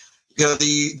again,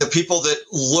 the people that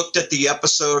looked at the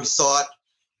episode thought,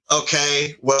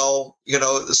 okay, well,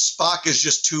 Spock is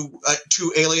just too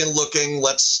alien looking.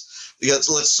 Let's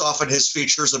soften his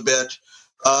features a bit.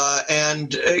 I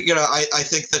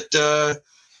think that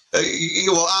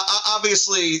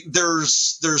obviously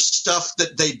there's stuff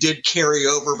that they did carry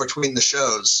over between the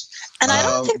shows. And I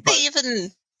don't think they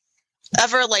even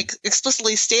ever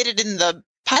explicitly stated in the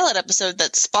pilot episode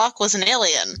that Spock was an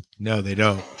alien. No, they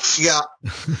don't. Yeah.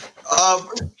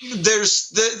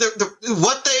 There's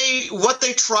what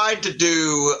they tried to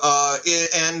do,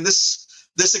 and this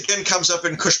again comes up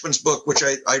in Cushman's book, which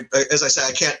I as I say,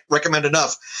 I can't recommend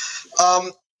enough.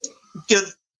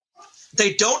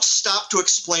 They don't stop to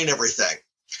explain everything,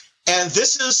 and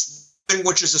this is the thing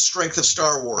which is a strength of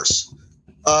Star Wars,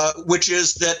 which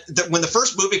is that when the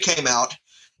first movie came out,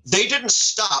 they didn't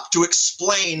stop to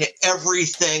explain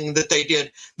everything that they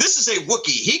did. This is a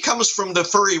Wookiee. He comes from the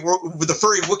furry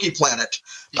Wookiee planet,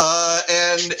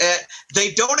 and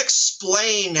they don't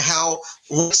explain how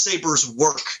lightsabers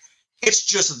work. It's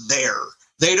just there.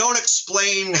 They don't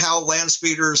explain how land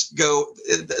speeders go.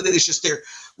 It's just there.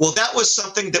 Well, that was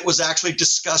something that was actually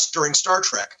discussed during Star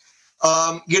Trek.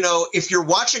 If you're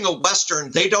watching a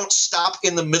Western, they don't stop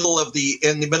in the middle of the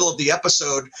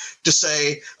episode to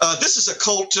say, this is a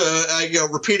cult,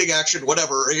 repeating action,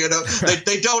 whatever,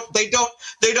 they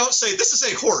don't say this is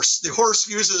a horse. The horse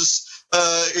uses,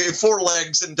 4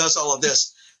 legs and does all of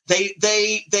this. They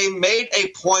made a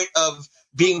point of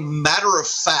being matter of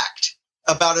fact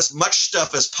about as much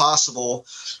stuff as possible,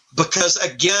 because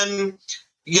again,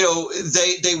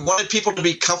 they wanted people to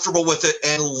be comfortable with it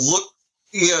and look,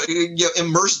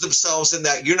 immerse themselves in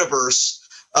that universe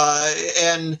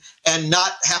and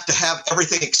not have to have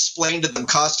everything explained to them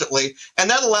constantly. And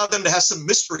that allowed them to have some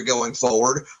mystery going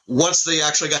forward once they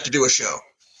actually got to do a show.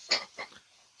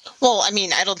 Well, I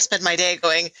mean, I don't spend my day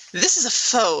going, this is a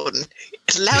phone.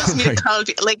 It allows me to call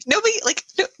people. Like, nobody, like,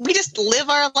 we just live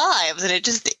our lives, and it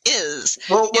just is.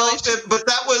 Well, but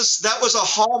that was a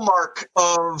hallmark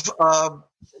of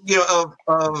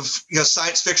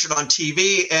science fiction on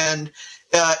TV and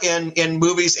in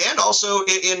movies, and also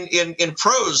in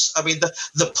prose. I mean,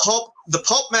 the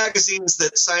pulp magazines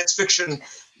that science fiction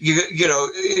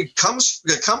it comes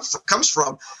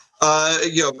from.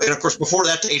 And of course, before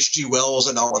that to H.G. Wells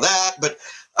and all of that. But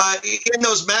in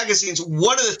those magazines,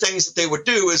 one of the things that they would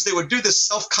do is they would do this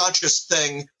self-conscious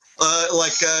thing, it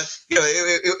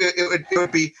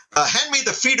would be hand me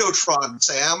the Fedotron,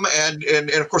 Sam, and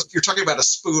of course you're talking about a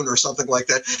spoon or something like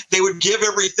that. They would give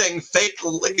everything fake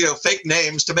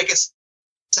names to make it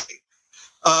safe,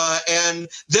 and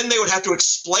then they would have to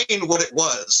explain what it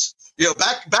was.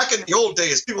 Back in the old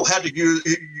days, people had to use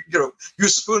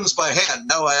spoons by hand.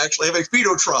 Now I actually have a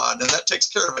Fedotron, and that takes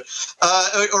care of it,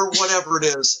 or whatever it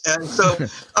is. And so,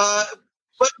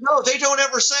 but no, they don't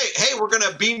ever say, "Hey, we're going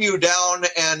to beam you down,"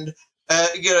 and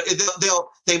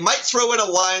they might throw in a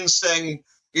line saying,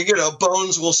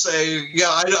 Bones will say, "Yeah,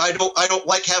 I don't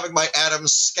like having my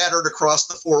atoms scattered across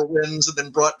the four winds and then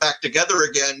brought back together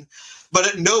again." But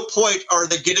at no point are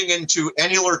they getting into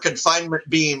annular confinement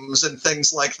beams and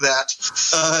things like that,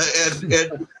 and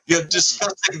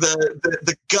discussing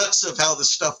the guts of how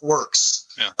this stuff works.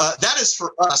 Yeah. That is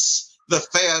for us, the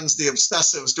fans, the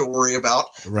obsessives, to worry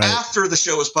about after the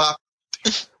show is popular.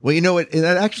 Well,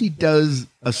 that actually does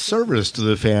a service to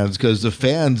the fans, because the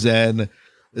fans then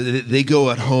they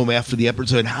go at home after the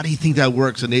episode. How do you think that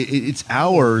works? And it's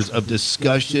hours of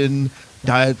discussion,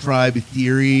 diatribe,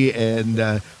 theory,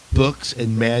 and books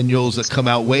and manuals that come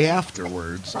out way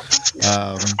afterwards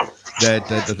that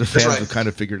the fans have kind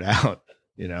of figured out,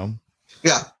 Yeah.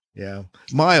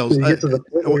 Miles, you get to the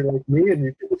point where you're like me and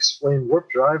you can explain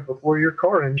warp drive before your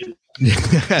car engine.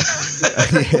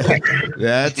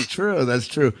 That's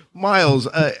true. Miles,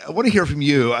 I want to hear from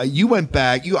you. You went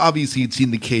back. You obviously had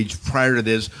seen The Cage prior to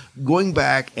this. Going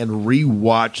back and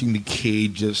rewatching The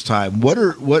Cage this time,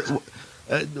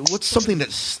 what's something that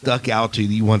stuck out to you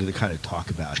that you wanted to kind of talk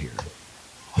about here?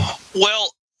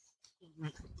 Well,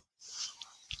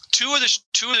 two of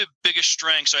the biggest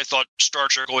strengths I thought Star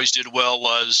Trek always did well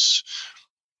was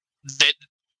that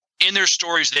in their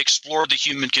stories they explored the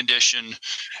human condition,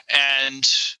 and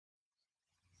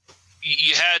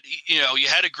you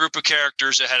had a group of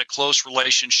characters that had a close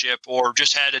relationship or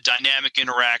just had a dynamic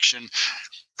interaction.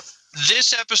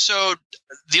 This episode,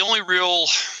 the only real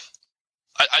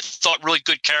I thought really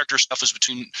good character stuff was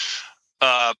between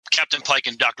Captain Pike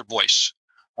and Dr. Boyce.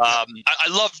 I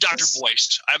love Dr.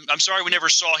 Boyce. I'm sorry we never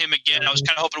saw him again. I was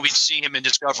kind of hoping we'd see him in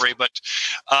Discovery, but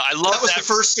I love that. Was the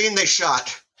first scene they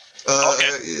shot.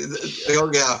 Okay.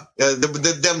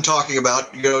 Them talking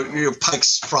about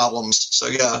Pike's problems. So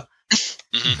yeah.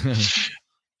 Mm-hmm.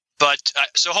 But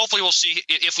so hopefully we'll see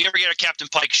if we ever get a Captain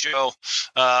Pike show.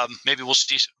 Maybe we'll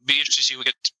see. Be interested to see if we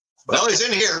get. Well, he's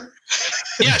in here.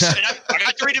 Yes, and I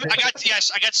got to read him. I got to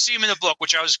see him in the book,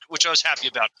 which I was happy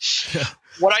about.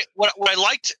 What I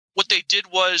liked, what they did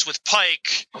was with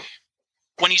Pike,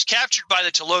 when he's captured by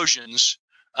the Telosians,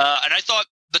 and I thought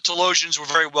the Telosians were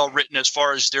very well written as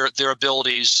far as their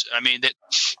abilities. I mean, that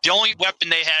the only weapon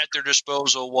they had at their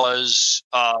disposal was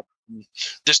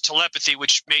this telepathy,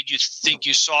 which made you think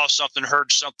you saw something,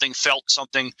 heard something, felt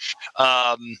something.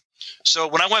 So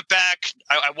when I went back,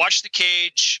 I watched The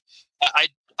Cage.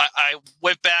 I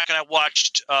went back and I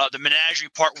watched the Menagerie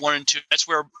Part 1 and 2. That's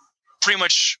where pretty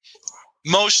much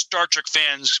most Star Trek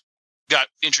fans got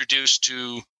introduced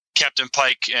to Captain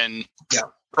Pike and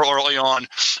early on.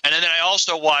 And then I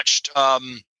also watched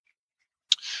the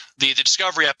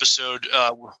Discovery episode.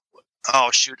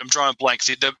 Oh shoot, I'm drawing a blank.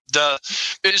 It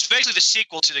is basically the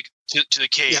sequel to the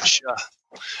Cage.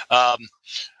 Yeah.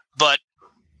 But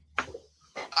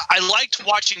I liked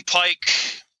watching Pike.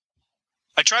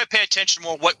 I try to pay attention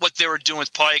more what they were doing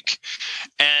with Pike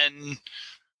and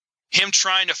him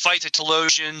trying to fight the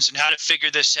Telosians and how to figure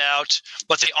this out.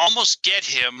 But they almost get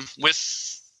him with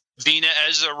Vina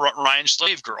as a Ryan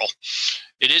slave girl.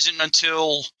 It isn't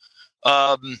until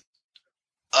they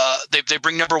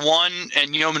bring number one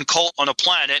and Yeoman Colt on a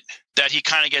planet that he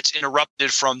kind of gets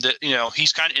interrupted from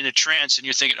he's kind of in a trance, and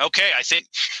you're thinking, okay, I think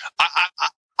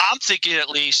I'm thinking at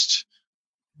least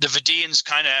the Vidians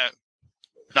kind of.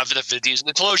 Not the Vidians,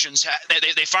 the Telosians.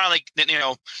 They finally,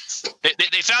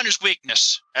 they found his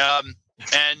weakness, and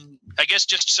I guess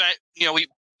just we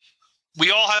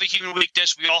all have a human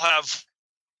weakness. We all have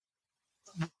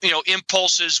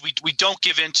impulses we don't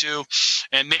give into,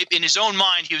 and maybe in his own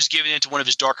mind he was giving into one of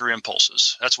his darker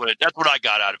impulses. That's what I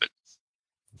got out of it.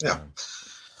 Yeah,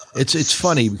 it's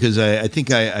funny because I think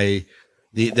that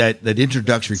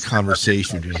introductory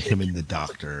conversation between him and the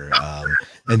doctor,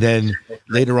 and then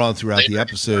later on throughout the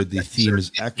episode, the theme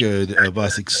is echoed of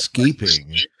us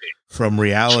escaping from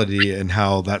reality and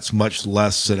how that's much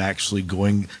less than actually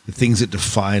going. The things that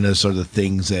define us are the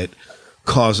things that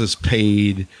cause us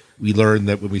pain. We learn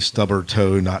that when we stub our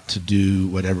toe not to do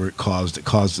whatever it caused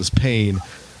us pain.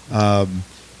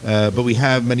 But we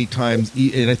have many times,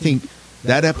 and I think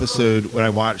that episode, when I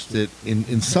watched it,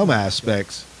 in some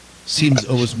aspects, seems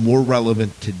almost more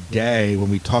relevant today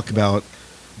when we talk about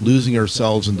losing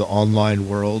ourselves into online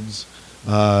worlds,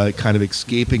 kind of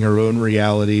escaping our own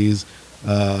realities.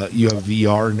 You have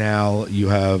VR now. You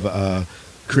have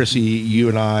Chrissy, you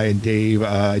and I, and Dave.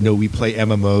 I know we play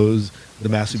MMOs, the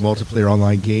massive multiplayer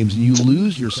online games, and you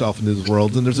lose yourself in those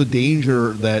worlds. And there's a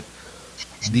danger that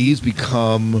these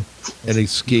become an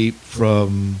escape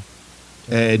from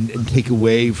and take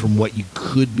away from what you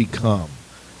could become.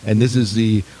 And this is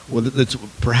that's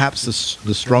perhaps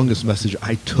the strongest message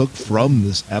I took from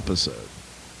this episode.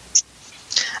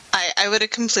 I would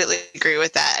completely agree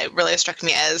with that. It really struck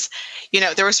me as,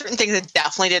 there were certain things that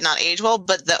definitely did not age well,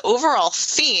 but the overall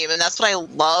theme, and that's what I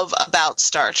love about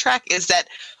Star Trek, is that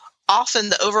often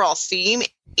the overall theme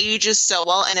ages so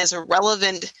well and is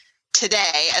relevant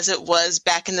today as it was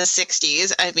back in the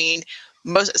 60s. I mean,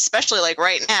 especially like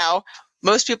right now,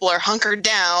 most people are hunkered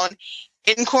down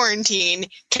in quarantine,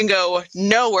 can go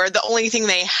nowhere. The only thing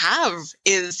they have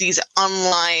is these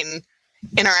online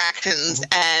interactions,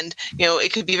 and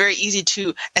it could be very easy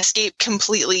to escape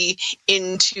completely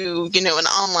into an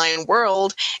online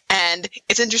world. And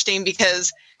it's interesting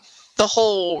because the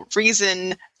whole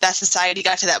reason that society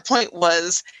got to that point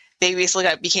was they basically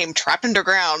became trapped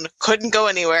underground, couldn't go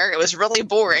anywhere. It was really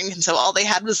boring, and so all they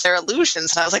had was their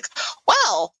illusions. And I was like,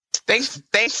 well,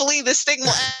 thankfully this thing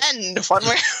will end one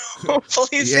way,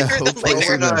 hopefully sooner than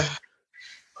later.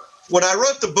 When I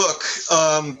wrote the book,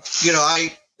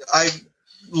 I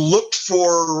looked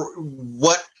for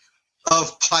what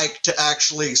of Pike to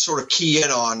actually sort of key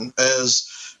in on as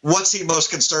what's he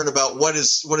most concerned about, what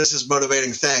is his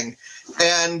motivating thing.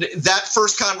 And that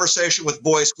first conversation with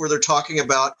Boyce, where they're talking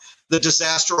about the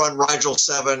disaster on Rigel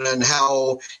 7 and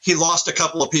how he lost a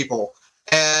couple of people,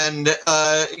 and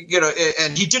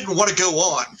and he didn't want to go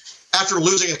on after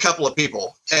losing a couple of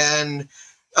people, and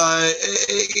I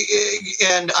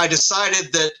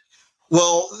decided that,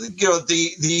 well,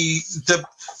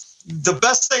 the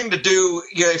best thing to do,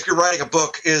 if you're writing a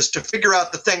book, is to figure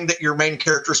out the thing that your main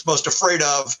character is most afraid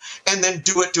of, and then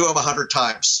do it to him 100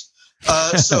 times.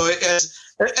 So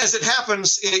as it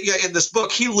happens in this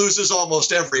book, he loses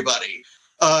almost everybody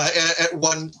at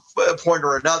one point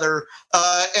or another.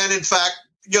 And in fact,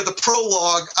 the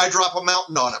prologue, I drop a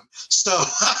mountain on him. So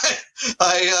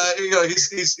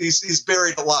he's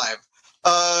buried alive.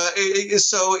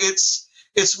 So it's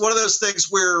one of those things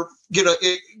where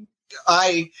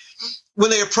when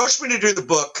they approached me to do the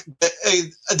book,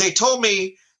 they told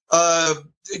me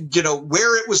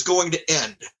where it was going to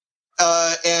end.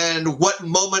 And what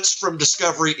moments from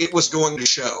Discovery it was going to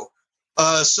show.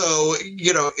 So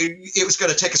it was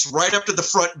going to take us right up to the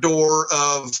front door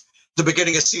of the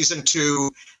beginning of season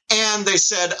 2. And they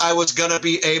said I was going to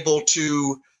be able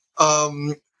to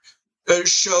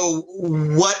show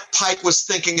what Pike was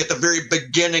thinking at the very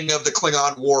beginning of the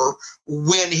Klingon War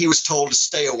when he was told to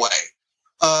stay away.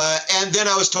 And then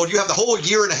I was told, you have the whole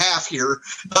year and a half here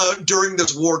during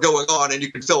this war going on, and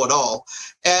you can fill it all.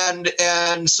 And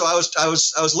so I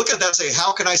was looking at that and saying,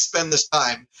 how can I spend this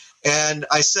time? And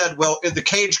I said, well, the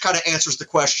cage kind of answers the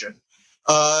question.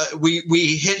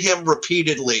 We hit him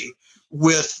repeatedly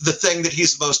with the thing that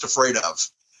he's most afraid of,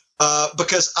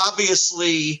 because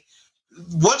obviously,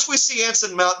 once we see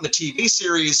Anson Mount in the TV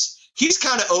series, he's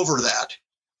kind of over that.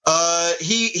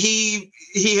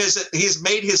 He's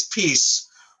made his peace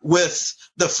with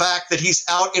the fact that he's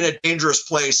out in a dangerous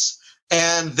place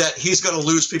and that he's going to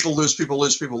lose people.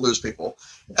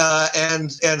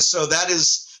 And so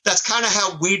that's kind of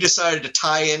how we decided to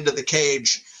tie into the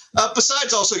cage.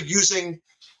 Besides also using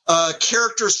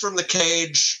characters from the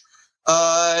cage,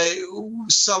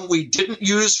 some we didn't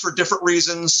use for different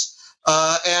reasons.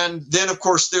 And then, of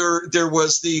course, there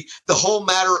was the whole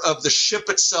matter of the ship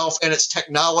itself and its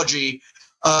technology.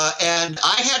 And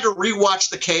I had to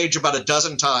rewatch The Cage about a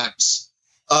dozen times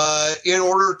in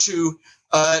order to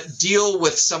deal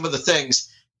with some of the things.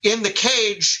 In The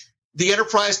Cage, the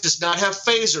Enterprise does not have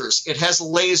phasers. It has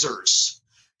lasers.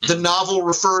 The novel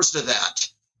refers to that.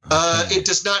 It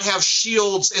does not have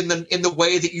shields in the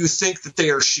way that you think that they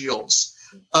are shields.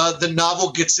 The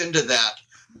novel gets into that.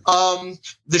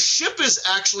 The ship is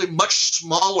actually much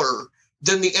smaller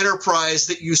than the Enterprise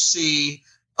that you see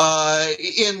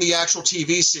in the actual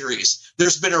TV series.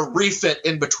 There's been a refit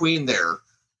in between there.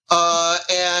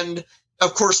 And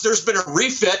of course, there's been a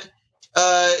refit.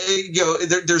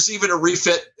 There's even a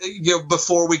refit,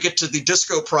 before we get to the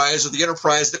Disco Prize or the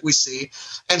Enterprise that we see.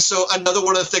 And so another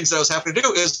one of the things that I was having to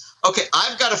do is, okay,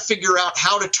 I've got to figure out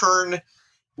how to turn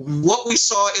what we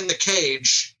saw in the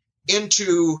cage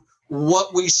into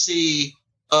what we see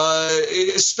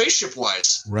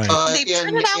spaceship-wise. Right. They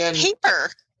printed out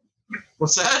paper.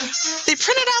 What's that? They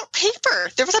printed out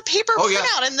paper. There was a paper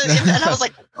printout and I was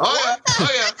like, oh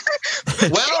yeah.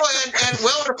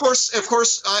 Well, of course,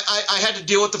 I had to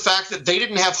deal with the fact that they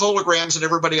didn't have holograms and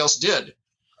everybody else did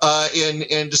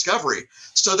in Discovery.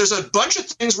 So there's a bunch of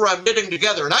things where I'm knitting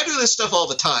together, and I do this stuff all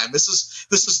the time. This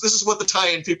is what the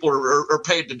tie-in people are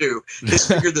paid to do, is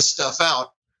figure this stuff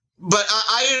out. But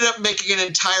I ended up making an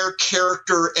entire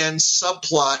character and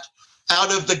subplot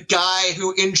out of the guy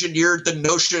who engineered the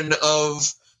notion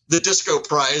of the Disco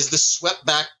Prize, the swept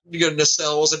back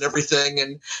nacelles and everything,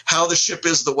 and how the ship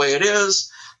is the way it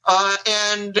is.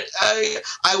 And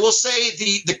I will say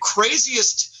the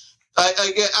craziest.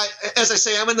 As I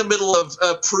say, I'm in the middle of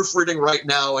proofreading right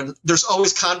now, and there's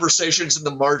always conversations in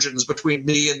the margins between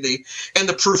me and the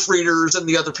proofreaders and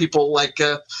the other people, like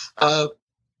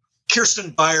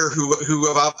Kirsten Beyer, who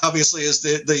obviously is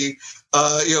the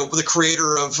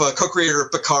creator of co-creator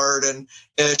of Picard, and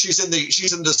she's in the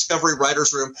Discovery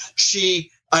writers room.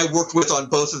 I worked with on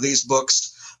both of these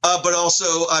books, but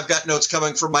also I've got notes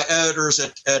coming from my editors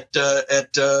at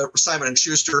Simon and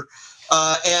Schuster,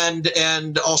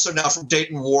 and also now from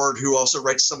Dayton Ward, who also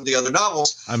writes some of the other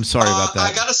novels. I'm sorry about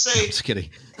that. I gotta say, just kidding.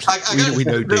 We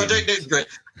know Dayton. Dayton's great.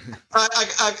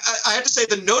 I have to say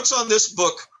the notes on this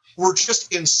book were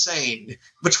just insane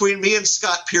between me and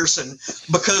Scott Pearson,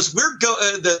 because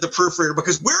the proofreader,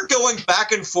 because we're going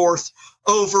back and forth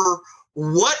over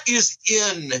what is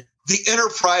in the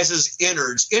Enterprise's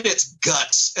innards, in its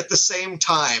guts at the same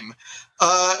time,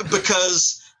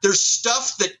 because there's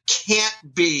stuff that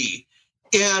can't be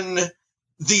in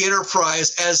the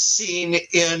Enterprise as seen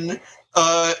in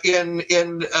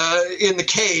the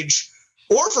cage,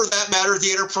 or for that matter,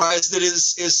 the Enterprise that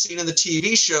is seen in the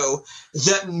TV show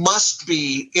that must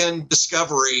be in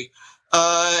Discovery.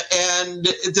 And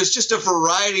there's just a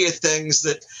variety of things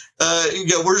that,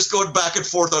 we're just going back and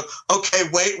forth on, okay,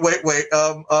 wait.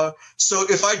 So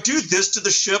if I do this to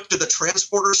the ship, do the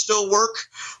transporters still work?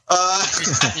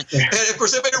 And of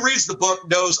course, everybody who reads the book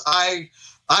knows I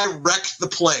wrecked the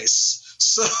place.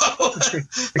 So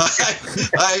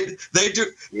they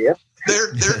do. Yep.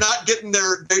 They're not getting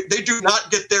they do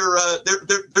not get their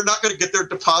they're not going to get their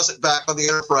deposit back on the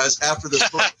Enterprise after this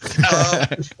book,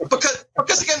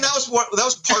 because again, that was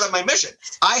part of my mission.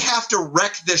 I have to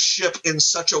wreck this ship in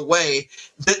such a way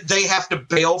that they have to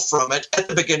bail from it at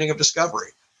the beginning of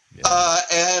Discovery. Yeah.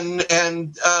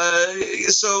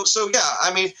 So yeah,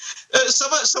 I mean,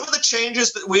 some of the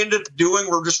changes that we ended up doing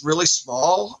were just really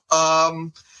small.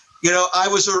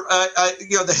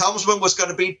 The helmsman was going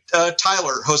to be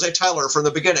Jose Tyler from the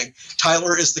beginning.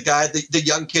 Tyler is the guy, the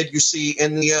young kid you see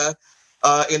in the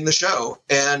show,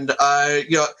 and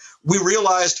we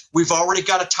realized we've already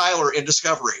got a Tyler in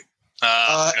Discovery,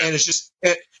 and it's just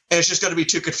going to be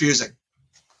too confusing,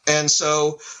 and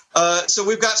so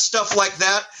we've got stuff like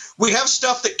that. We have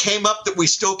stuff that came up that we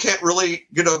still can't really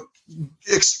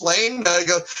explain.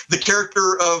 The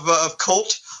character of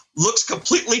Colt looks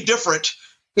completely different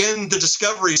in the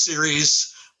Discovery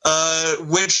series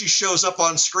when she shows up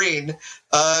on screen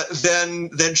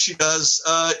than she does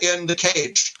in the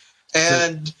cage.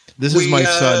 And so this is my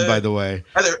son, by the way.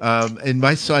 And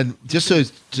my son, just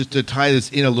to tie this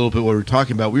in a little bit, what we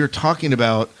were talking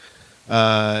about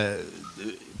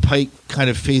Pike kind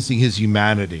of facing his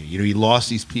humanity. He lost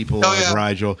these people on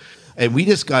Rigel. And we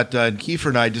just got done, Kiefer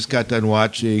and I just got done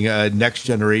watching Next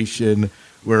Generation,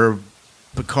 where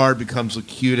Picard becomes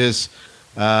Locutus,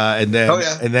 and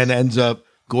then ends up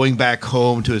going back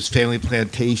home to his family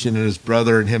plantation, and his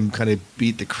brother and him kind of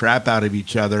beat the crap out of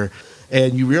each other.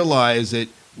 And you realize that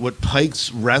what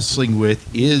Pike's wrestling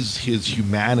with is his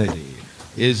humanity,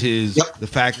 is the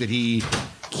fact that he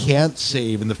can't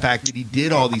save, and the fact that he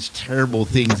did all these terrible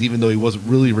things even though he wasn't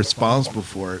really responsible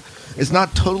for it. It's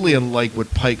not totally unlike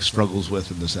what Pike struggles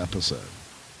with in this episode.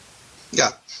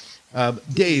 Yeah.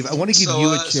 Dave, I want to give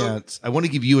you a chance. I want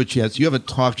to give you a chance. You haven't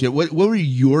talked yet. What were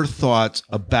your thoughts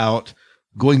about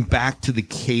going back to the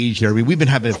cage here? I mean, we've been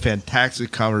having a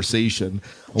fantastic conversation.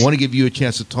 I want to give you a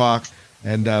chance to talk.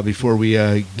 And before we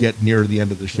get near the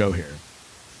end of the show here.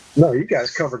 No, you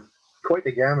guys covered quite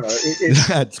the gamut.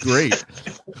 That's great.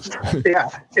 Yeah,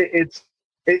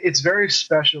 it's very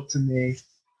special to me.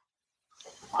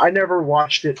 I never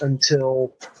watched it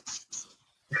until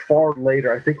far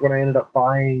later. I think when I ended up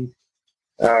buying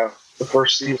the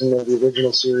first season of the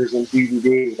original series on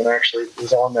DVD, when actually it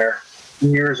was on there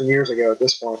years and years ago at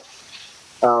this point.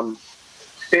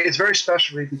 It's very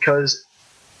special to me because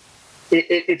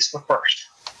it's the first.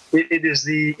 It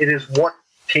is what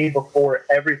came before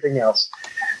everything else.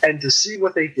 And to see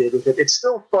what they did with it, it's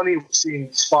still funny seeing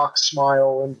Spock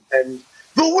smile and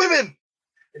the women,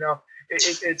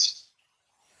 it's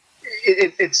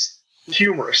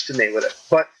humorous to me with it,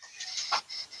 but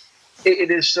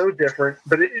it is so different.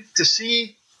 But to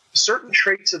see certain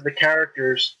traits of the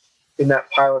characters in that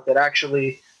pilot that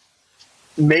actually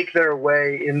make their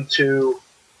way into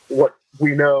what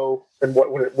we know and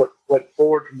what went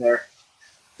forward from there.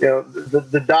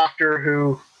 The doctor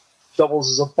who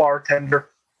doubles as a bartender.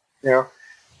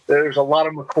 There's a lot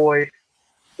of McCoy.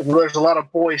 There's a lot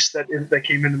of voice that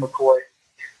came into McCoy.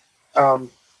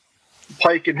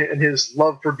 Pike and his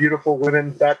love for beautiful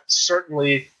women, that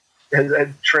certainly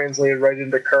had translated right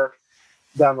into Kirk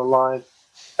down the line.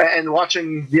 And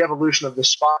watching the evolution of the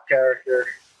Spock character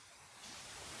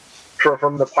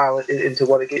from the pilot into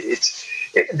what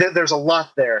there's a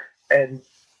lot there, and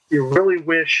you really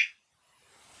wish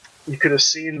you could have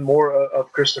seen more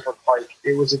of Christopher Pike.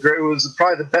 It was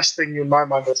probably the best thing in my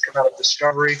mind that's come out of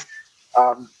Discovery.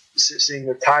 Seeing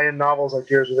the tie-in novels like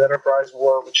Years with Enterprise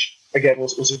War, which again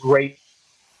was a great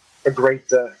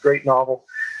novel,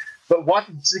 but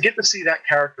to get to see that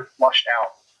character flushed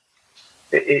out,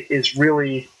 it is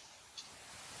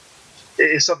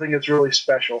something that's really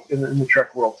special in the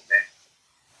Trek world today.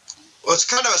 Well, it's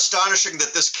kind of astonishing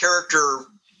that this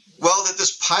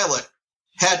pilot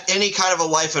had any kind of a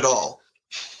life at all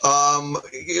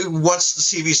once the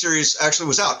TV series actually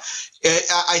was out.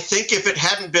 I think if it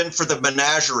hadn't been for the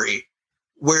menagerie,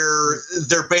 where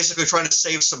they're basically trying to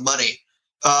save some money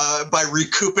by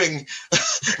recouping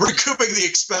the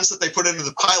expense that they put into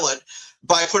the pilot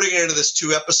by putting it into this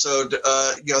 2-episode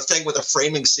thing with a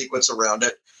framing sequence around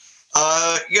it.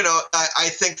 I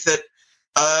think that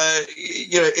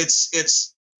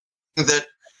it's that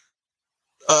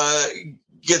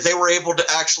they were able to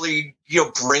actually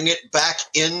bring it back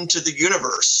into the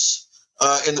universe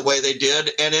in the way they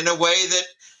did, and in a way that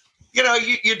you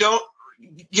don't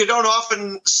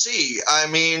often see. I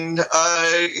mean,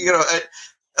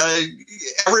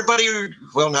 everybody,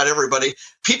 well, not everybody.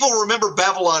 People remember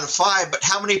Babylon 5, but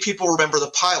how many people remember the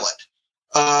pilot?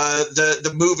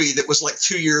 The movie that was like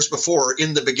 2 years before,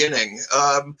 In the Beginning.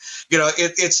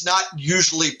 It's not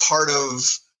usually part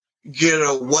of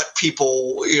what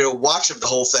people watch of the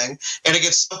whole thing, and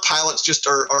again, some pilots just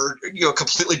are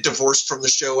completely divorced from the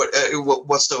show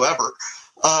whatsoever.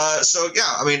 So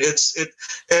yeah, I mean,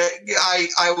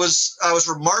 I was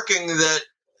remarking that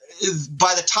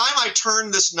by the time I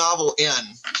turned this novel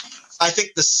in, I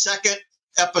think the second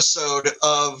episode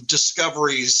of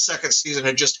Discovery's second season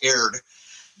had just aired.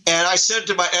 And I said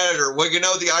to my editor, well,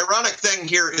 the ironic thing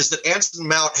here is that Anson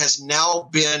Mount has now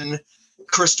been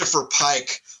Christopher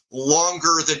Pike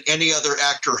longer than any other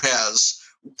actor has,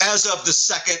 as of the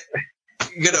second,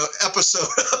 episode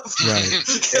of. Right.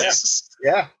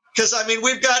 Yeah. Because I mean,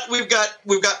 we've got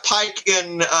Pike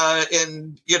in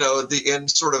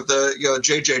sort of the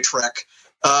JJ Trek,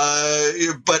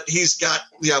 but he's got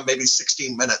maybe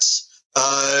 16 minutes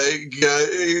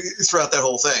throughout that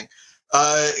whole thing.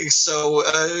 I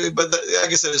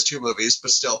guess that is 2 movies,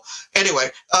 but still.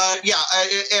 Anyway, I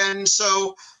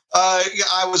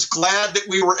was glad that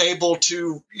we were able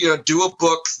to do a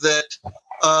book that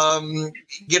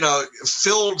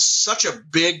filled such a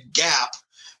big gap.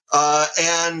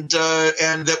 And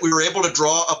that we were able to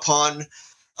draw upon,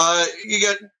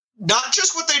 not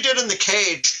just what they did in the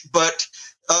Cage, but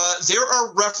there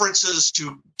are references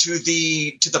to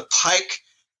the Pike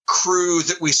crew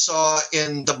that we saw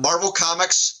in the Marvel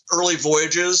Comics Early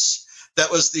Voyages. That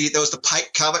was the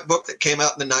Pike comic book that came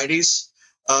out in the 90s.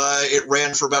 It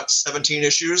ran for about 17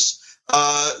 issues.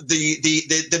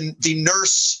 The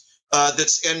nurse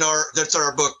that's in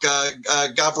our book,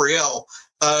 Gabrielle.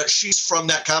 She's from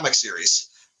that comic series.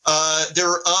 There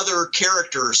are other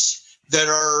characters that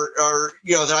are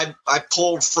that I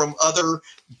pulled from other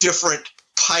different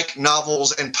Pike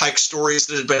novels and Pike stories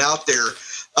that had been out there.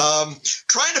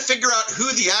 Trying to figure out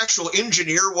who the actual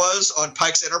engineer was on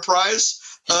Pike's Enterprise.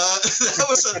 That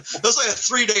was like a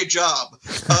 3-day job.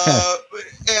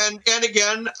 And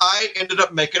again, I ended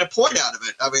up making a point out of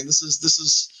it. I mean, this is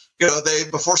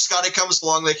before Scotty comes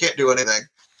along, they can't do anything.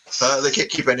 They can't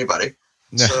keep anybody.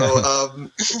 So,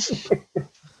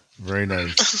 very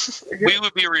nice. We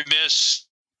would be remiss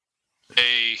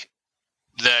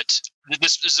that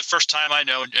this is the first time I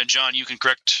know, and John, you can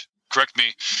correct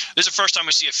me. This is the first time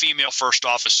we see a female first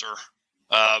officer.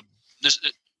 On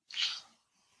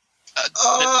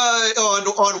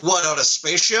what, on a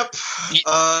spaceship?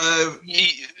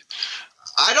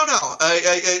 I don't know.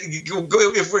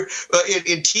 If we're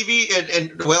in TV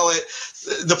and well,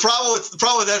 the problem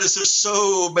with that is there's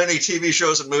so many TV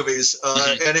shows and movies,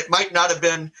 and it might not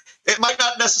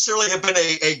necessarily have been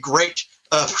a great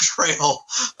portrayal,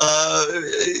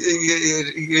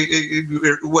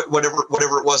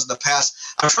 whatever it was in the past.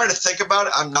 I'm trying to think about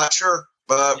it. I'm not sure.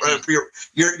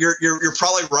 You're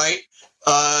probably right.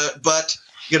 But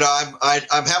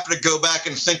I'm happy to go back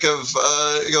and think of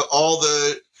all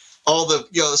the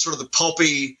sort of the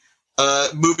pulpy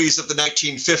movies of the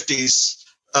 1950s.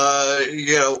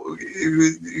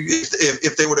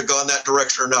 If they would have gone that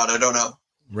direction or not, I don't know.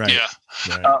 Right. Yeah.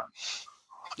 Right.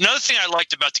 Another thing I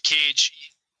liked about the cage,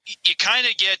 you kind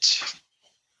of get.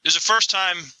 There's a first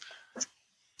time.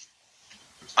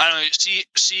 I don't know.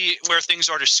 See where things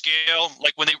are to scale,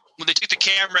 like when they take the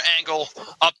camera angle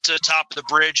up to the top of the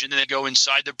bridge and then they go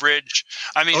inside the bridge.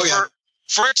 I mean,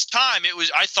 for its time,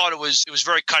 I thought it was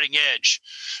very cutting edge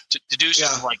to do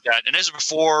something like that. And this is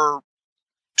before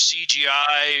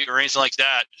CGI or anything like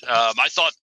that. I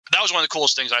thought that was one of the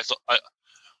coolest things I thought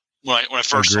when I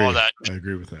first saw that. I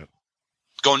agree with that.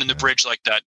 Going in the bridge like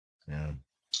that. Yeah.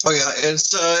 Oh yeah,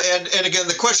 and again,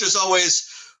 the question is always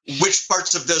which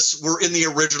parts of this were in the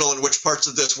original and which parts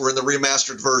of this were in the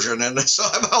remastered version. And so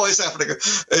I'm always having to go,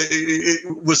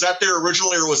 was that there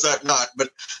originally or was that not?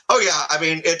 But oh yeah, I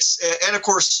mean and of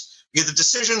course the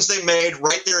decisions they made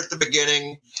right there at the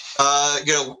beginning.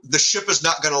 The ship is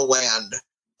not going to land.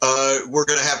 We're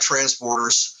going to have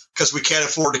transporters, because we can't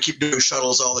afford to keep doing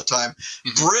shuttles all the time.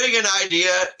 Mm-hmm. Brilliant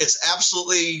idea. It's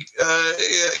absolutely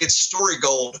it's story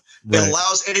gold. Right. It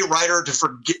allows any writer to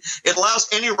forget. It allows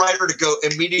any writer to go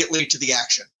immediately to the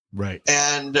action. Right.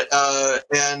 And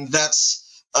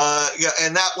that's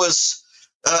and that was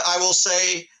I will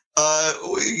say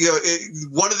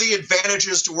one of the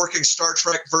advantages to working Star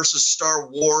Trek versus Star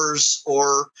Wars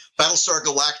or Battlestar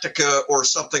Galactica or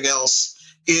something else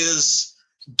is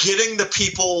getting the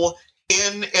people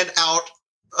in and out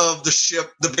of the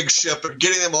ship, the big ship, and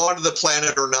getting them onto the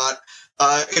planet or not.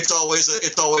 It's always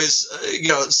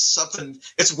something.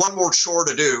 It's one more chore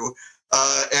to do,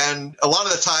 and a lot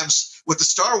of the times with the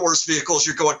Star Wars vehicles,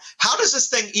 you're going, how does this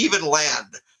thing even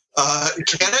land?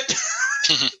 Can it?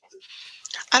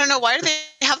 I don't know. Why do they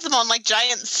have them on like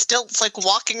giant stilts, like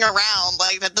walking around?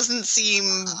 Like that doesn't seem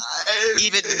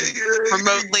even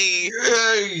remotely.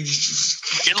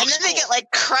 And then they get like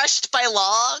crushed by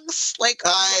logs. Like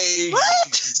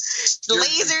what?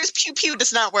 Lasers, pew pew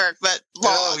does not work, but logs.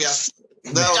 Oh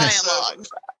yeah, no, giant logs.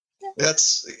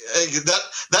 That's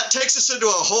that takes us into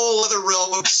a whole other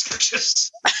realm of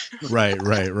discussions. Right.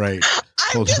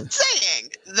 I'm just saying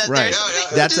that. Right.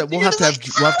 That's it. We'll have to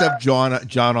have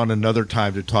John on another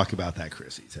time to talk about that,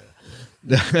 Chrissy. It's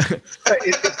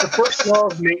the first law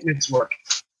of maintenance work.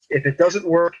 If it doesn't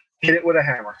work, hit it with a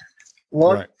hammer.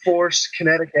 Blunt force,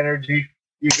 kinetic energy.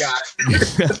 You got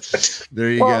it. There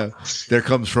you go. There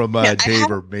comes from Dave,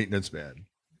 our maintenance man.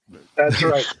 That's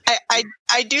right.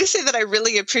 I do say that I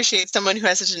really appreciate someone who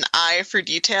has such an eye for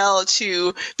detail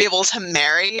to be able to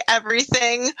marry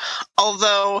everything.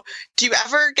 Although, do you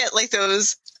ever get like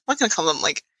those, I'm not going to call them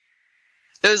like,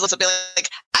 those will be like,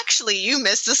 actually, you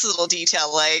missed this little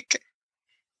detail. Like,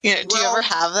 do you ever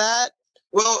have that?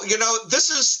 Well, this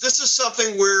is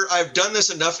something where I've done this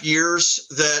enough years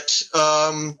that,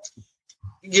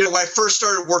 when I first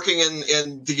started working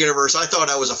in the universe, I thought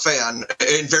I was a fan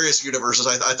in various universes.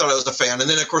 I thought I was a fan. And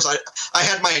then, of course, I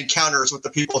had my encounters with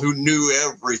the people who knew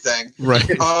everything. Right.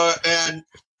 And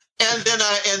then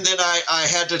I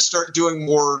had to start doing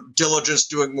more diligence,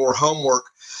 doing more homework.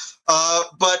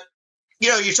 But,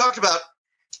 you talked about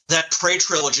that Prey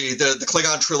trilogy, the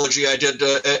Klingon trilogy I did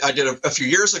a few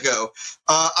years ago.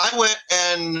 I went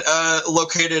and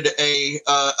located a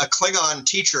Klingon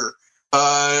teacher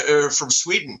from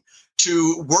Sweden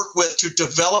to work with to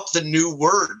develop the new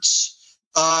words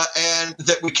and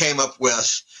that we came up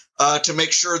with to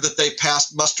make sure that they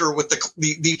passed muster with the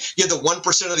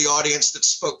 1% of the audience that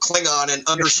spoke Klingon and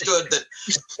understood that.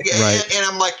 Right. And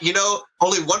I'm like,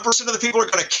 only 1% of the people are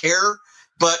going to care,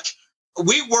 but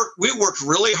we worked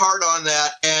really hard on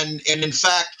that, and in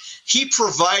fact, he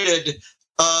provided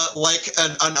an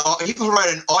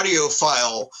audio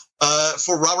file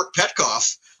for Robert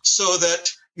Petkoff. So that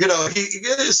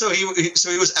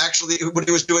he was actually, when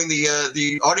he was doing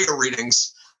the audio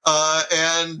readings,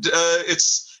 and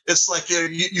it's like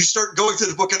you start going through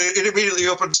the book and it immediately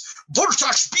opens.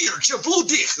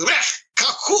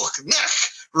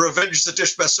 Revenge the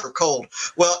dish best served cold.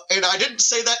 Well, and I didn't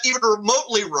say that even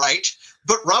remotely right,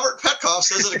 but Robert Petkoff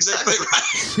says it exactly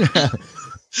right.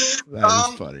 That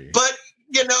is funny. But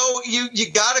you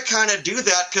got to kind of do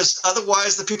that, because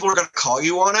otherwise the people are going to call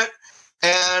you on it.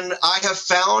 And I have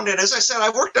found, and as I said,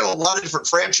 I've worked on a lot of different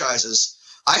franchises.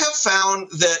 I have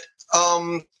found that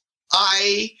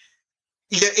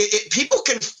people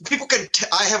can.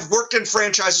 I have worked in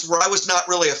franchises where I was not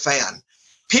really a fan.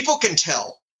 People can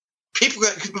tell.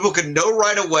 People can know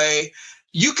right away.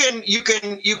 You can ape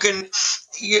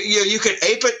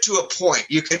it to a point.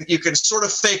 You can sort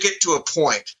of fake it to a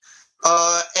point.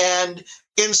 And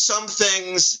in some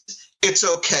things, it's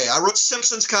okay. I wrote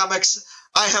Simpsons comics.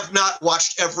 I have not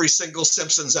watched every single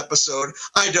Simpsons episode.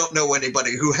 I don't know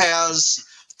anybody who has.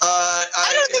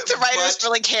 I don't think the writers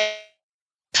really care.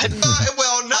 I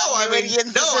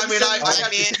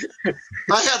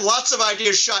had lots of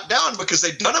ideas shot down because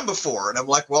they'd done them before, and I'm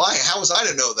like, well, how was I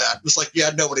to know that? It's like,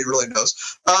 yeah, nobody really knows.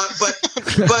 But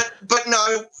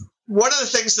no. One of the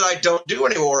things that I don't do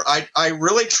anymore, I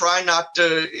really try not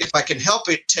to, if I can help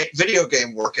it, take video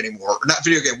game work anymore. Or not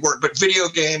video game work, but video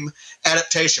game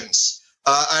adaptations.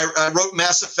 I wrote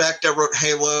Mass Effect. I wrote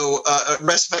Halo.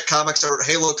 Mass Effect comics. I wrote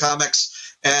Halo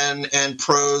comics and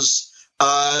prose.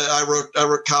 I wrote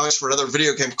comics for another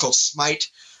video game called Smite.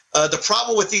 The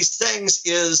problem with these things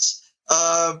is,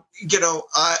 if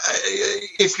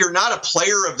you're not a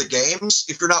player of the games,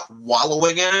 if you're not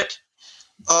wallowing in it,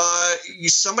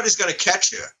 somebody's going to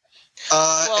catch you.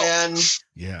 I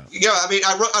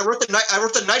wrote the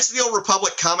Knights of the Old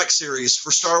Republic comic series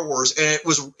for Star Wars, and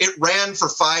it ran for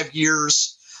 5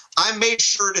 years. I made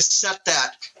sure to set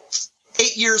that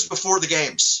 8 years before the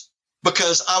games,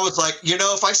 because I was like,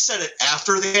 if I set it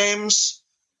after the games,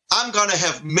 I'm going to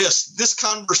have missed this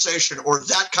conversation or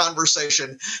that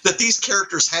conversation that these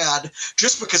characters had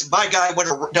just because my guy went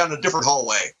down a different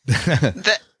hallway.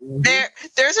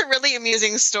 There's a really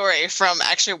amusing story from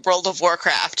actually World of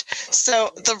Warcraft.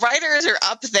 So the writers are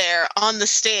up there on the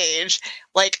stage,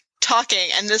 like,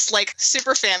 talking, and this, like,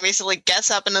 super fan basically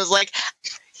gets up and is like,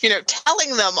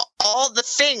 telling them all the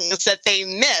things that they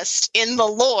missed in the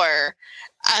lore.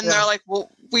 And they're like, well,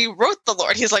 we wrote the lore.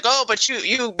 And he's like, oh, but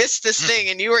you missed this thing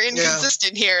and you were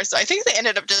inconsistent here. So I think they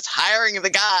ended up just hiring the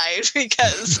guy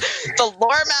because the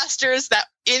lore masters that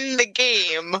in the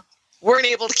game weren't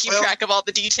able to keep track of all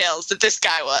the details that this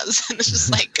guy was. And it's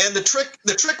just like, and the trick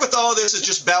with all this is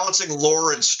just balancing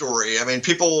lore and story. I mean,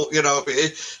 people,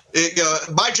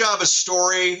 my job is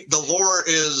story. The lore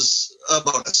is a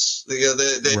bonus.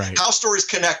 Right. How stories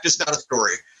connect is not a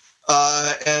story.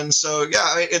 And so, and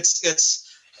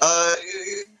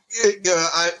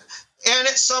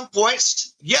at some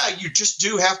points, you just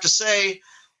do have to say,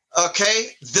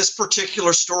 okay, this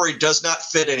particular story does not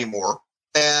fit anymore.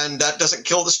 And that doesn't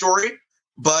kill the story,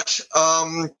 but,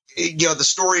 the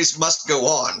stories must go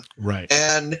on. Right.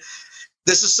 And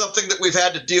this is something that we've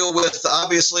had to deal with.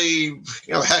 Obviously,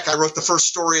 heck, I wrote the first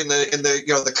story in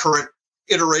the current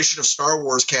iteration of Star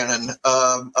Wars canon.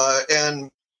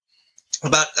 And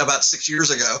about 6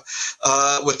 years ago,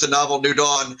 with the novel New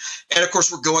Dawn. And of course,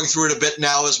 we're going through it a bit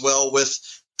now as well with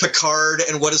Picard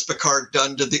and what has Picard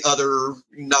done to the other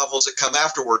novels that come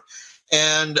afterward.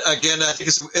 And again, I think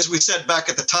as we said back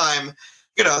at the time,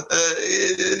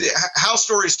 how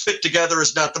stories fit together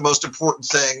is not the most important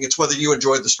thing. It's whether you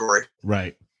enjoy the story.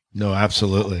 Right. No,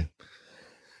 absolutely.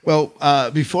 Well,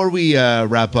 before we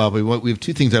wrap up, we have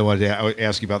two things I wanted to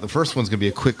ask you about. The first one's going to be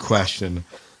a quick question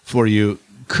for you.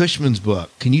 Cushman's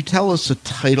book. Can you tell us the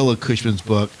title of Cushman's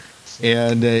book,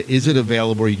 and is it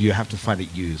available, or do you have to find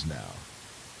it used now?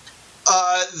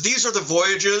 These are the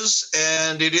Voyages,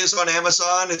 and it is on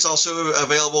Amazon. It's also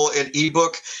available in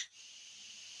ebook.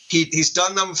 He's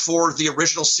done them for the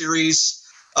original series.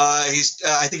 I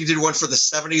think he did one for the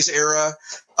 70s era.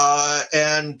 He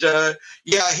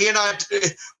and I,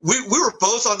 we were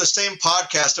both on the same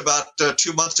podcast about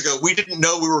 2 months ago. We didn't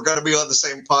know we were going to be on the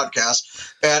same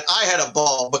podcast, and I had a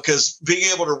ball because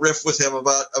being able to riff with him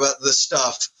about this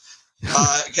stuff,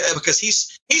 because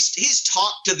he's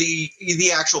talked to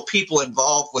the actual people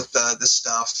involved with this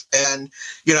stuff, and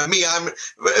I'm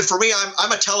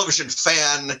a television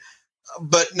fan,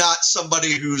 but not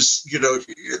somebody who's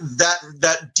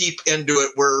that deep into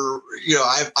it where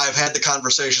I've had the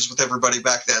conversations with everybody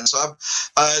back then. So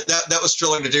that was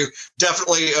thrilling to do.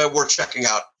 Definitely worth checking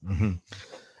out. Mm-hmm.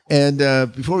 And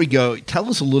before we go, tell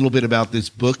us a little bit about this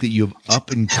book that you have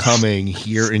up and coming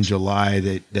here in July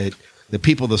that the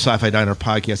people of the Sci-Fi Diner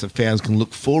podcast and fans can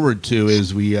look forward to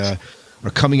as we are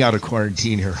coming out of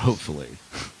quarantine here, hopefully.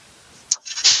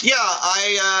 Yeah,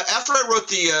 I after I wrote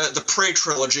the Prey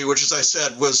trilogy, which, as I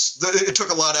said, it took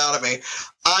a lot out of me.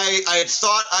 I had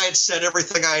thought I had said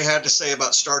everything I had to say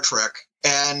about Star Trek,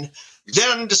 and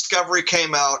then Discovery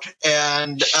came out,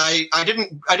 and I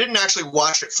didn't actually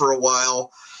watch it for a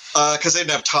while because I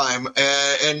didn't have time.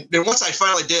 And once I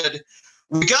finally did,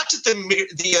 we got to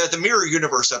the Mirror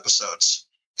Universe episodes,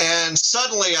 and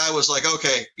suddenly I was like,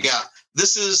 okay, yeah,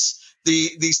 this is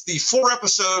the 4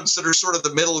 episodes that are sort of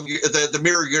the middle of the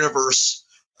Mirror Universe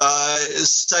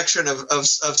section of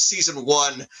season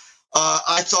 1.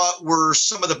 I thought were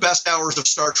some of the best hours of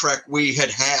Star Trek we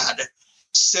had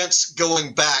since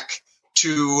going back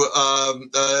to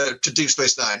Deep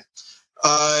Space Nine.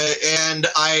 And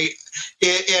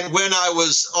when I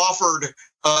was offered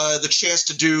the chance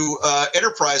to do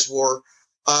Enterprise War,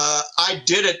 I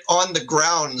did it on the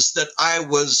grounds that I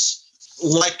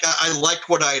liked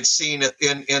what I had seen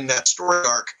in that story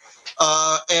arc,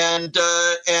 and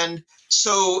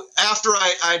so after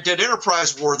I did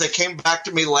Enterprise War, they came back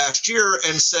to me last year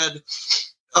and said,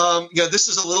 this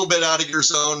is a little bit out of your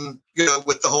zone,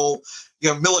 with the whole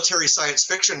military science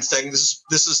fiction thing.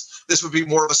 This would be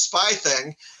more of a spy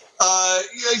thing.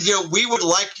 We would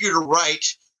like you to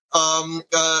write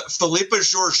Philippa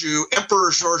Georgiou,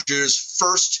 Emperor Georgiou's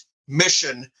first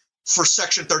mission for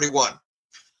Section 31.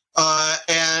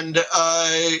 And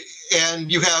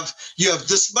you have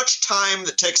this much time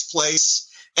that takes place,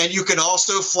 and you can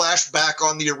also flash back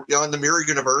on the Mirror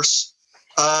Universe.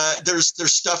 There's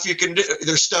stuff you can do.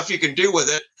 There's stuff you can do with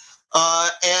it.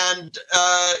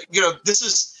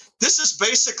 This is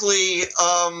basically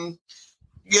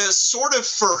sort of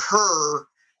for her.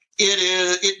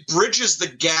 It bridges the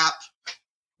gap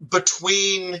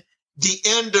between the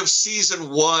end of season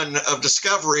 1 of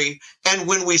Discovery and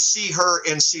when we see her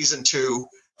in season 2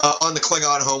 on the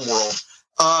Klingon homeworld.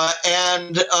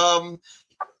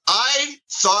 I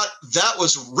thought that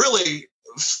was really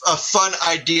a fun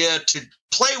idea to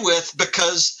play with,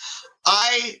 because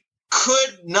I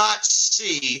could not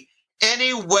see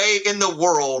any way in the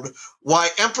world why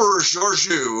Emperor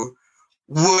Georgiou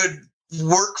would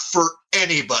work for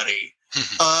anybody.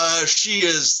 She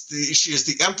is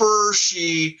the Emperor.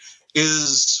 She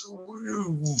is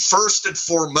first and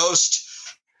foremost,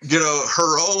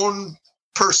 her own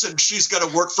person. She's got to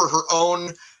work for her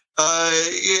own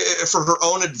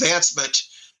advancement.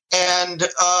 And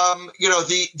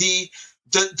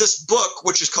this book,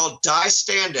 which is called Die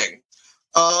Standing,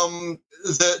 the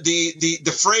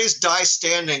phrase "die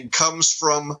standing" comes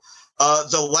from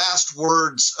the last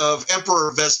words of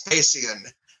Emperor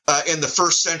Vespasian in the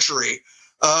 1st century,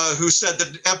 who said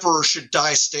that the emperor should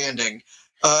die standing.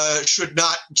 Should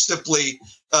not simply,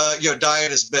 die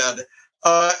in his bed.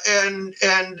 And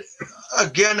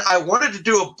again, I wanted to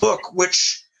do a book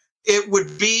which it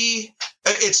would be.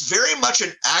 It's very much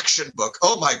an action book.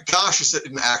 Oh my gosh, is it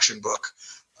an action book?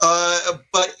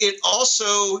 But it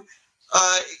also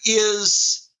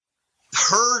is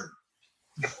her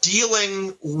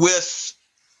dealing with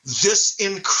this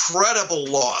incredible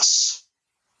loss.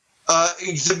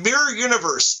 The Mirror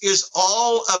Universe is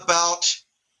all about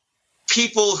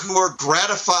people who are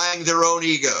gratifying their own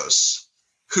egos,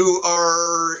 who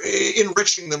are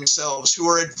enriching themselves, who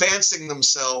are advancing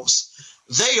themselves.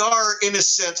 They are, in a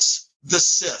sense, the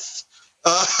Sith.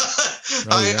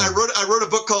 I wrote a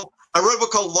book called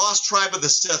Lost Tribe of the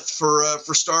Sith for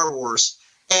Star Wars,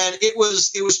 and it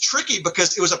was tricky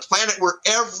because it was a planet where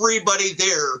everybody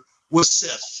there was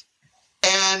Sith.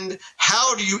 And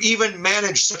how do you even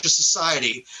manage such a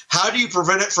society? How do you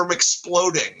prevent it from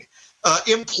exploding,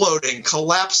 imploding,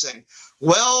 collapsing?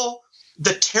 Well,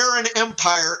 the Terran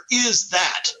Empire is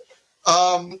that.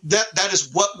 That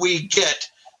is what we get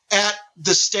at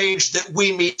the stage that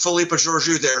we meet Philippa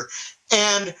Georgiou there.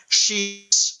 And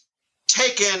she's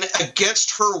taken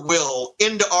against her will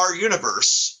into our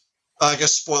universe. I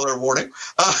guess spoiler warning.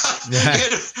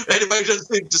 Anybody doesn't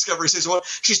think Discovery season 1,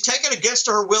 she's taken against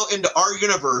her will into our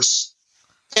universe.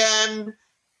 And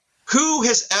who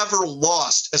has ever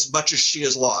lost as much as she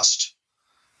has lost?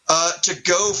 To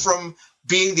go from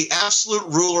being the absolute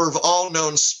ruler of all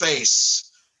known space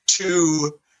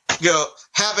to,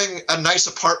 having a nice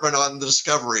apartment on the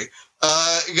Discovery.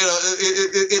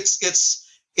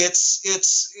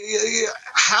 It's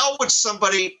how would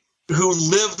somebody who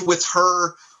lived with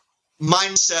her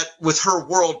mindset, with her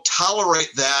world,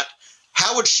 tolerate that?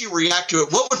 How would she react to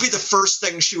it? What would be the first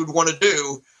thing she would want to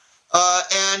do?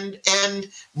 And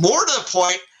more to the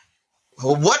point,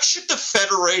 What should the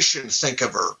Federation think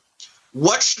of her?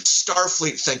 What should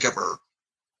Starfleet think of her?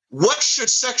 What should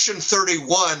Section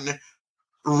 31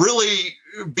 really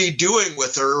be doing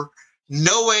with her,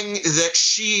 knowing that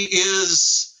she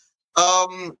is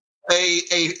a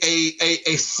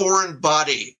foreign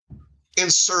body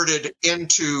inserted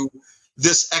into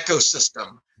this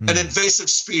ecosystem, an invasive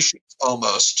species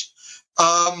almost.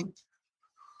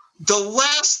 The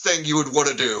last thing you would want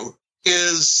to do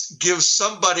is give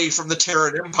somebody from the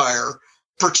Terran Empire,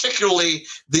 particularly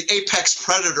the apex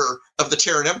predator of the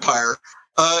Terran Empire,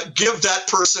 give that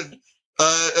person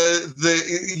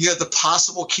the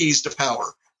possible keys to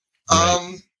power.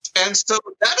 Right. And so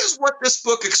that is what this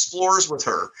book explores with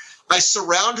her. I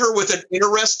surround her with an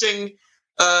interesting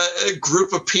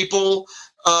group of people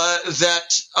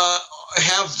that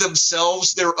have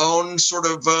themselves their own sort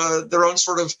of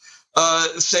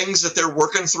things that they're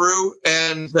working through,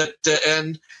 and that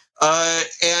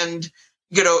and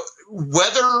you know,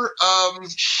 whether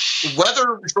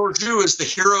Georgiou is the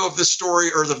hero of this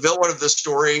story or the villain of this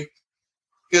story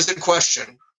is in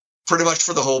question pretty much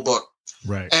for the whole book.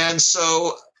 Right. And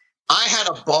so I had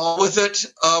a ball with it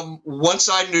once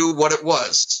I knew what it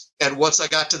was. And once I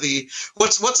got to the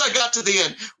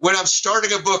end, when I'm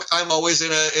starting a book, I'm always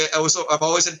in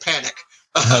panic.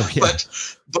 Oh, yeah.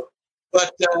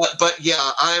 But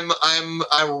yeah, I'm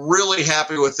really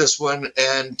happy with this one,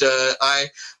 and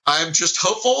I'm just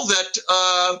hopeful that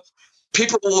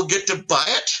people will get to buy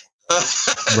it.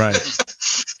 Right.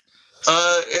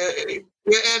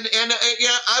 And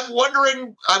I'm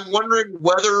wondering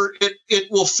whether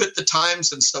it will fit the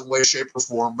times in some way, shape, or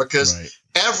form, because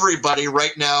everybody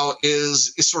right now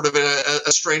is sort of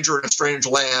a stranger in a strange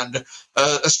land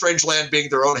being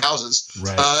their own houses.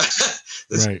 Right.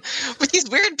 Right. With these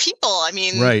weird people. I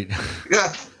mean, right.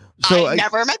 Yeah. So I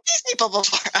never met these people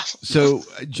before. So,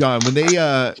 John,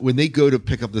 when they go to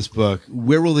pick up this book,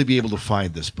 where will they be able to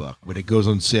find this book when it goes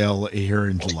on sale here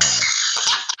in July?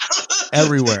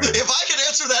 Everywhere. If I could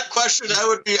answer that question, I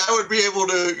would be able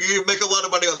to make a lot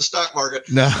of money on the stock market.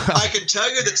 No. I can tell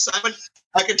you that Simon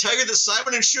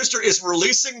and Schuster is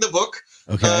releasing the book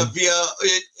via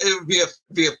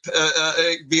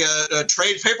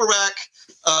trade paperback,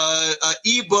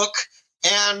 ebook,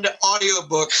 and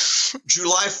audiobook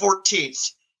July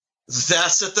 14th.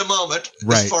 That's at the moment,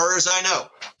 as far as I know.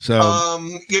 So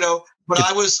but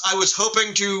I was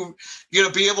hoping to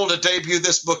be able to debut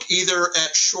this book either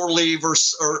at Shore Leave or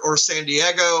San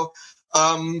Diego.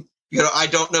 I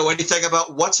don't know anything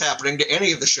about what's happening to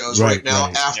any of the shows right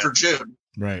now after June.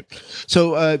 Right.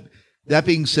 So that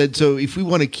being said, so if we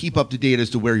want to keep up to date as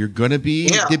to where you're going to be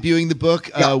debuting the book,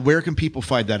 where can people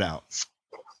find that out?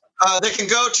 They can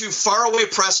go to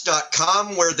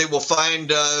farawaypress.com, where they will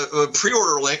find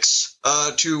pre-order links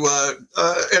to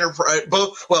Enterprise,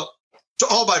 to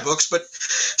all my books, but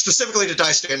specifically to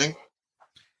Die Standing.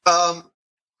 On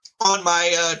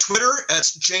my Twitter,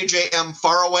 that's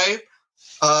JJMFaraway.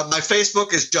 My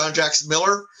Facebook is John Jackson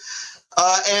Miller.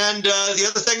 And the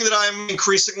other thing that I'm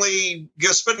increasingly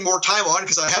spending more time on,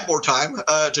 because I have more time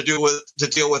to deal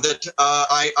with it,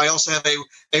 I also have a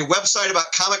website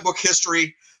about comic book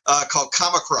history called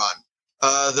Comicron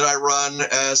that I run,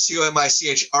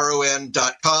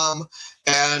 COMICHRON.com.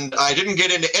 And I didn't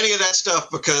get into any of that stuff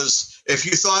because if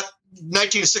you thought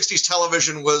 1960s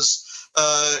television was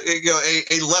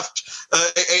a left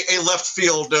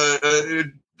field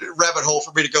rabbit hole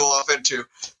for me to go off into,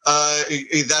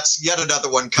 that's yet another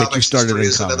one. Comic history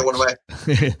is another one of my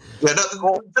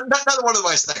another one of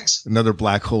my things. Another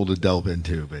black hole to delve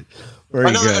into, but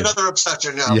another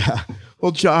obsession. Yeah.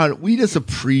 Well, John, we just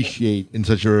appreciate in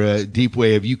such a deep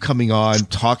way of you coming on,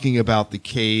 talking about the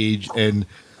Cage, and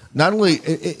not only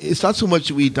it's not so much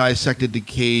that we dissected the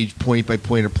Cage point by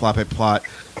point or plot by plot,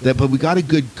 but we got a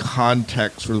good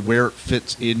context for where it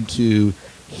fits into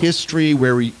history,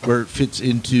 where it fits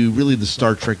into really the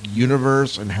Star Trek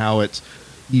universe and how it's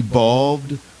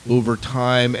evolved over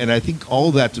time. And I think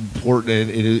all that's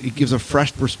important, and it gives a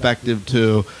fresh perspective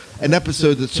to an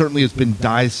episode that certainly has been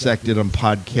dissected on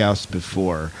podcasts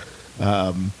before.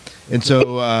 And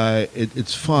so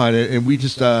it's fun. And we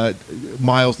just,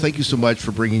 Miles, thank you so much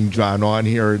for bringing John on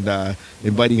here and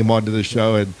inviting him onto the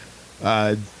show. And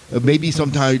maybe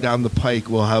sometime down the pike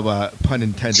we'll have a pun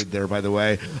intended there, by the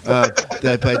way.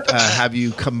 But have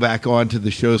you come back on to the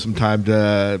show sometime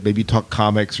to maybe talk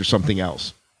comics or something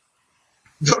else.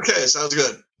 Okay, sounds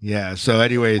good. Yeah. So,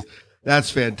 anyways, that's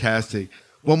fantastic.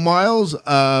 Well, Miles,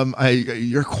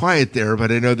 you're quiet there,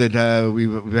 but I know that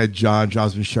we've had John.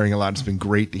 John's been sharing a lot. It's been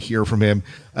great to hear from him.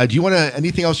 Do you want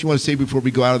anything else you want to say before we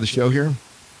go out of the show here?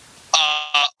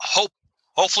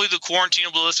 hopefully the quarantine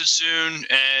will be lifted soon.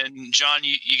 And John,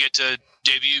 you get to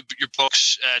debut your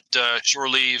books at Shore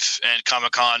Leave and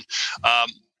Comic-Con.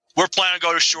 We're planning to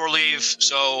go to Shore Leave,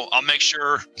 so I'll make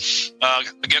sure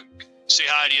say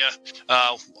hi to you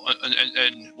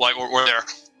and like we're there.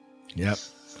 Yep.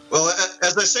 Well,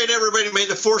 as I say to everybody, may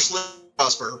the force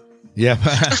prosper. Yeah,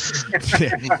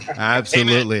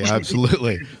 absolutely,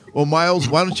 absolutely. Well, Miles,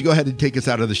 why don't you go ahead and take us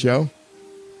out of the show?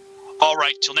 All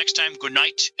right. Till next time, good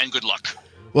night and good luck.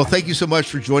 Well, thank you so much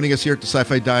for joining us here at the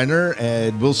Sci-Fi Diner,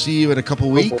 and we'll see you in a couple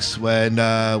weeks when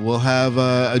we'll have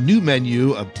a new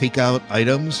menu of takeout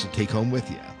items to take home with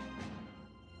you.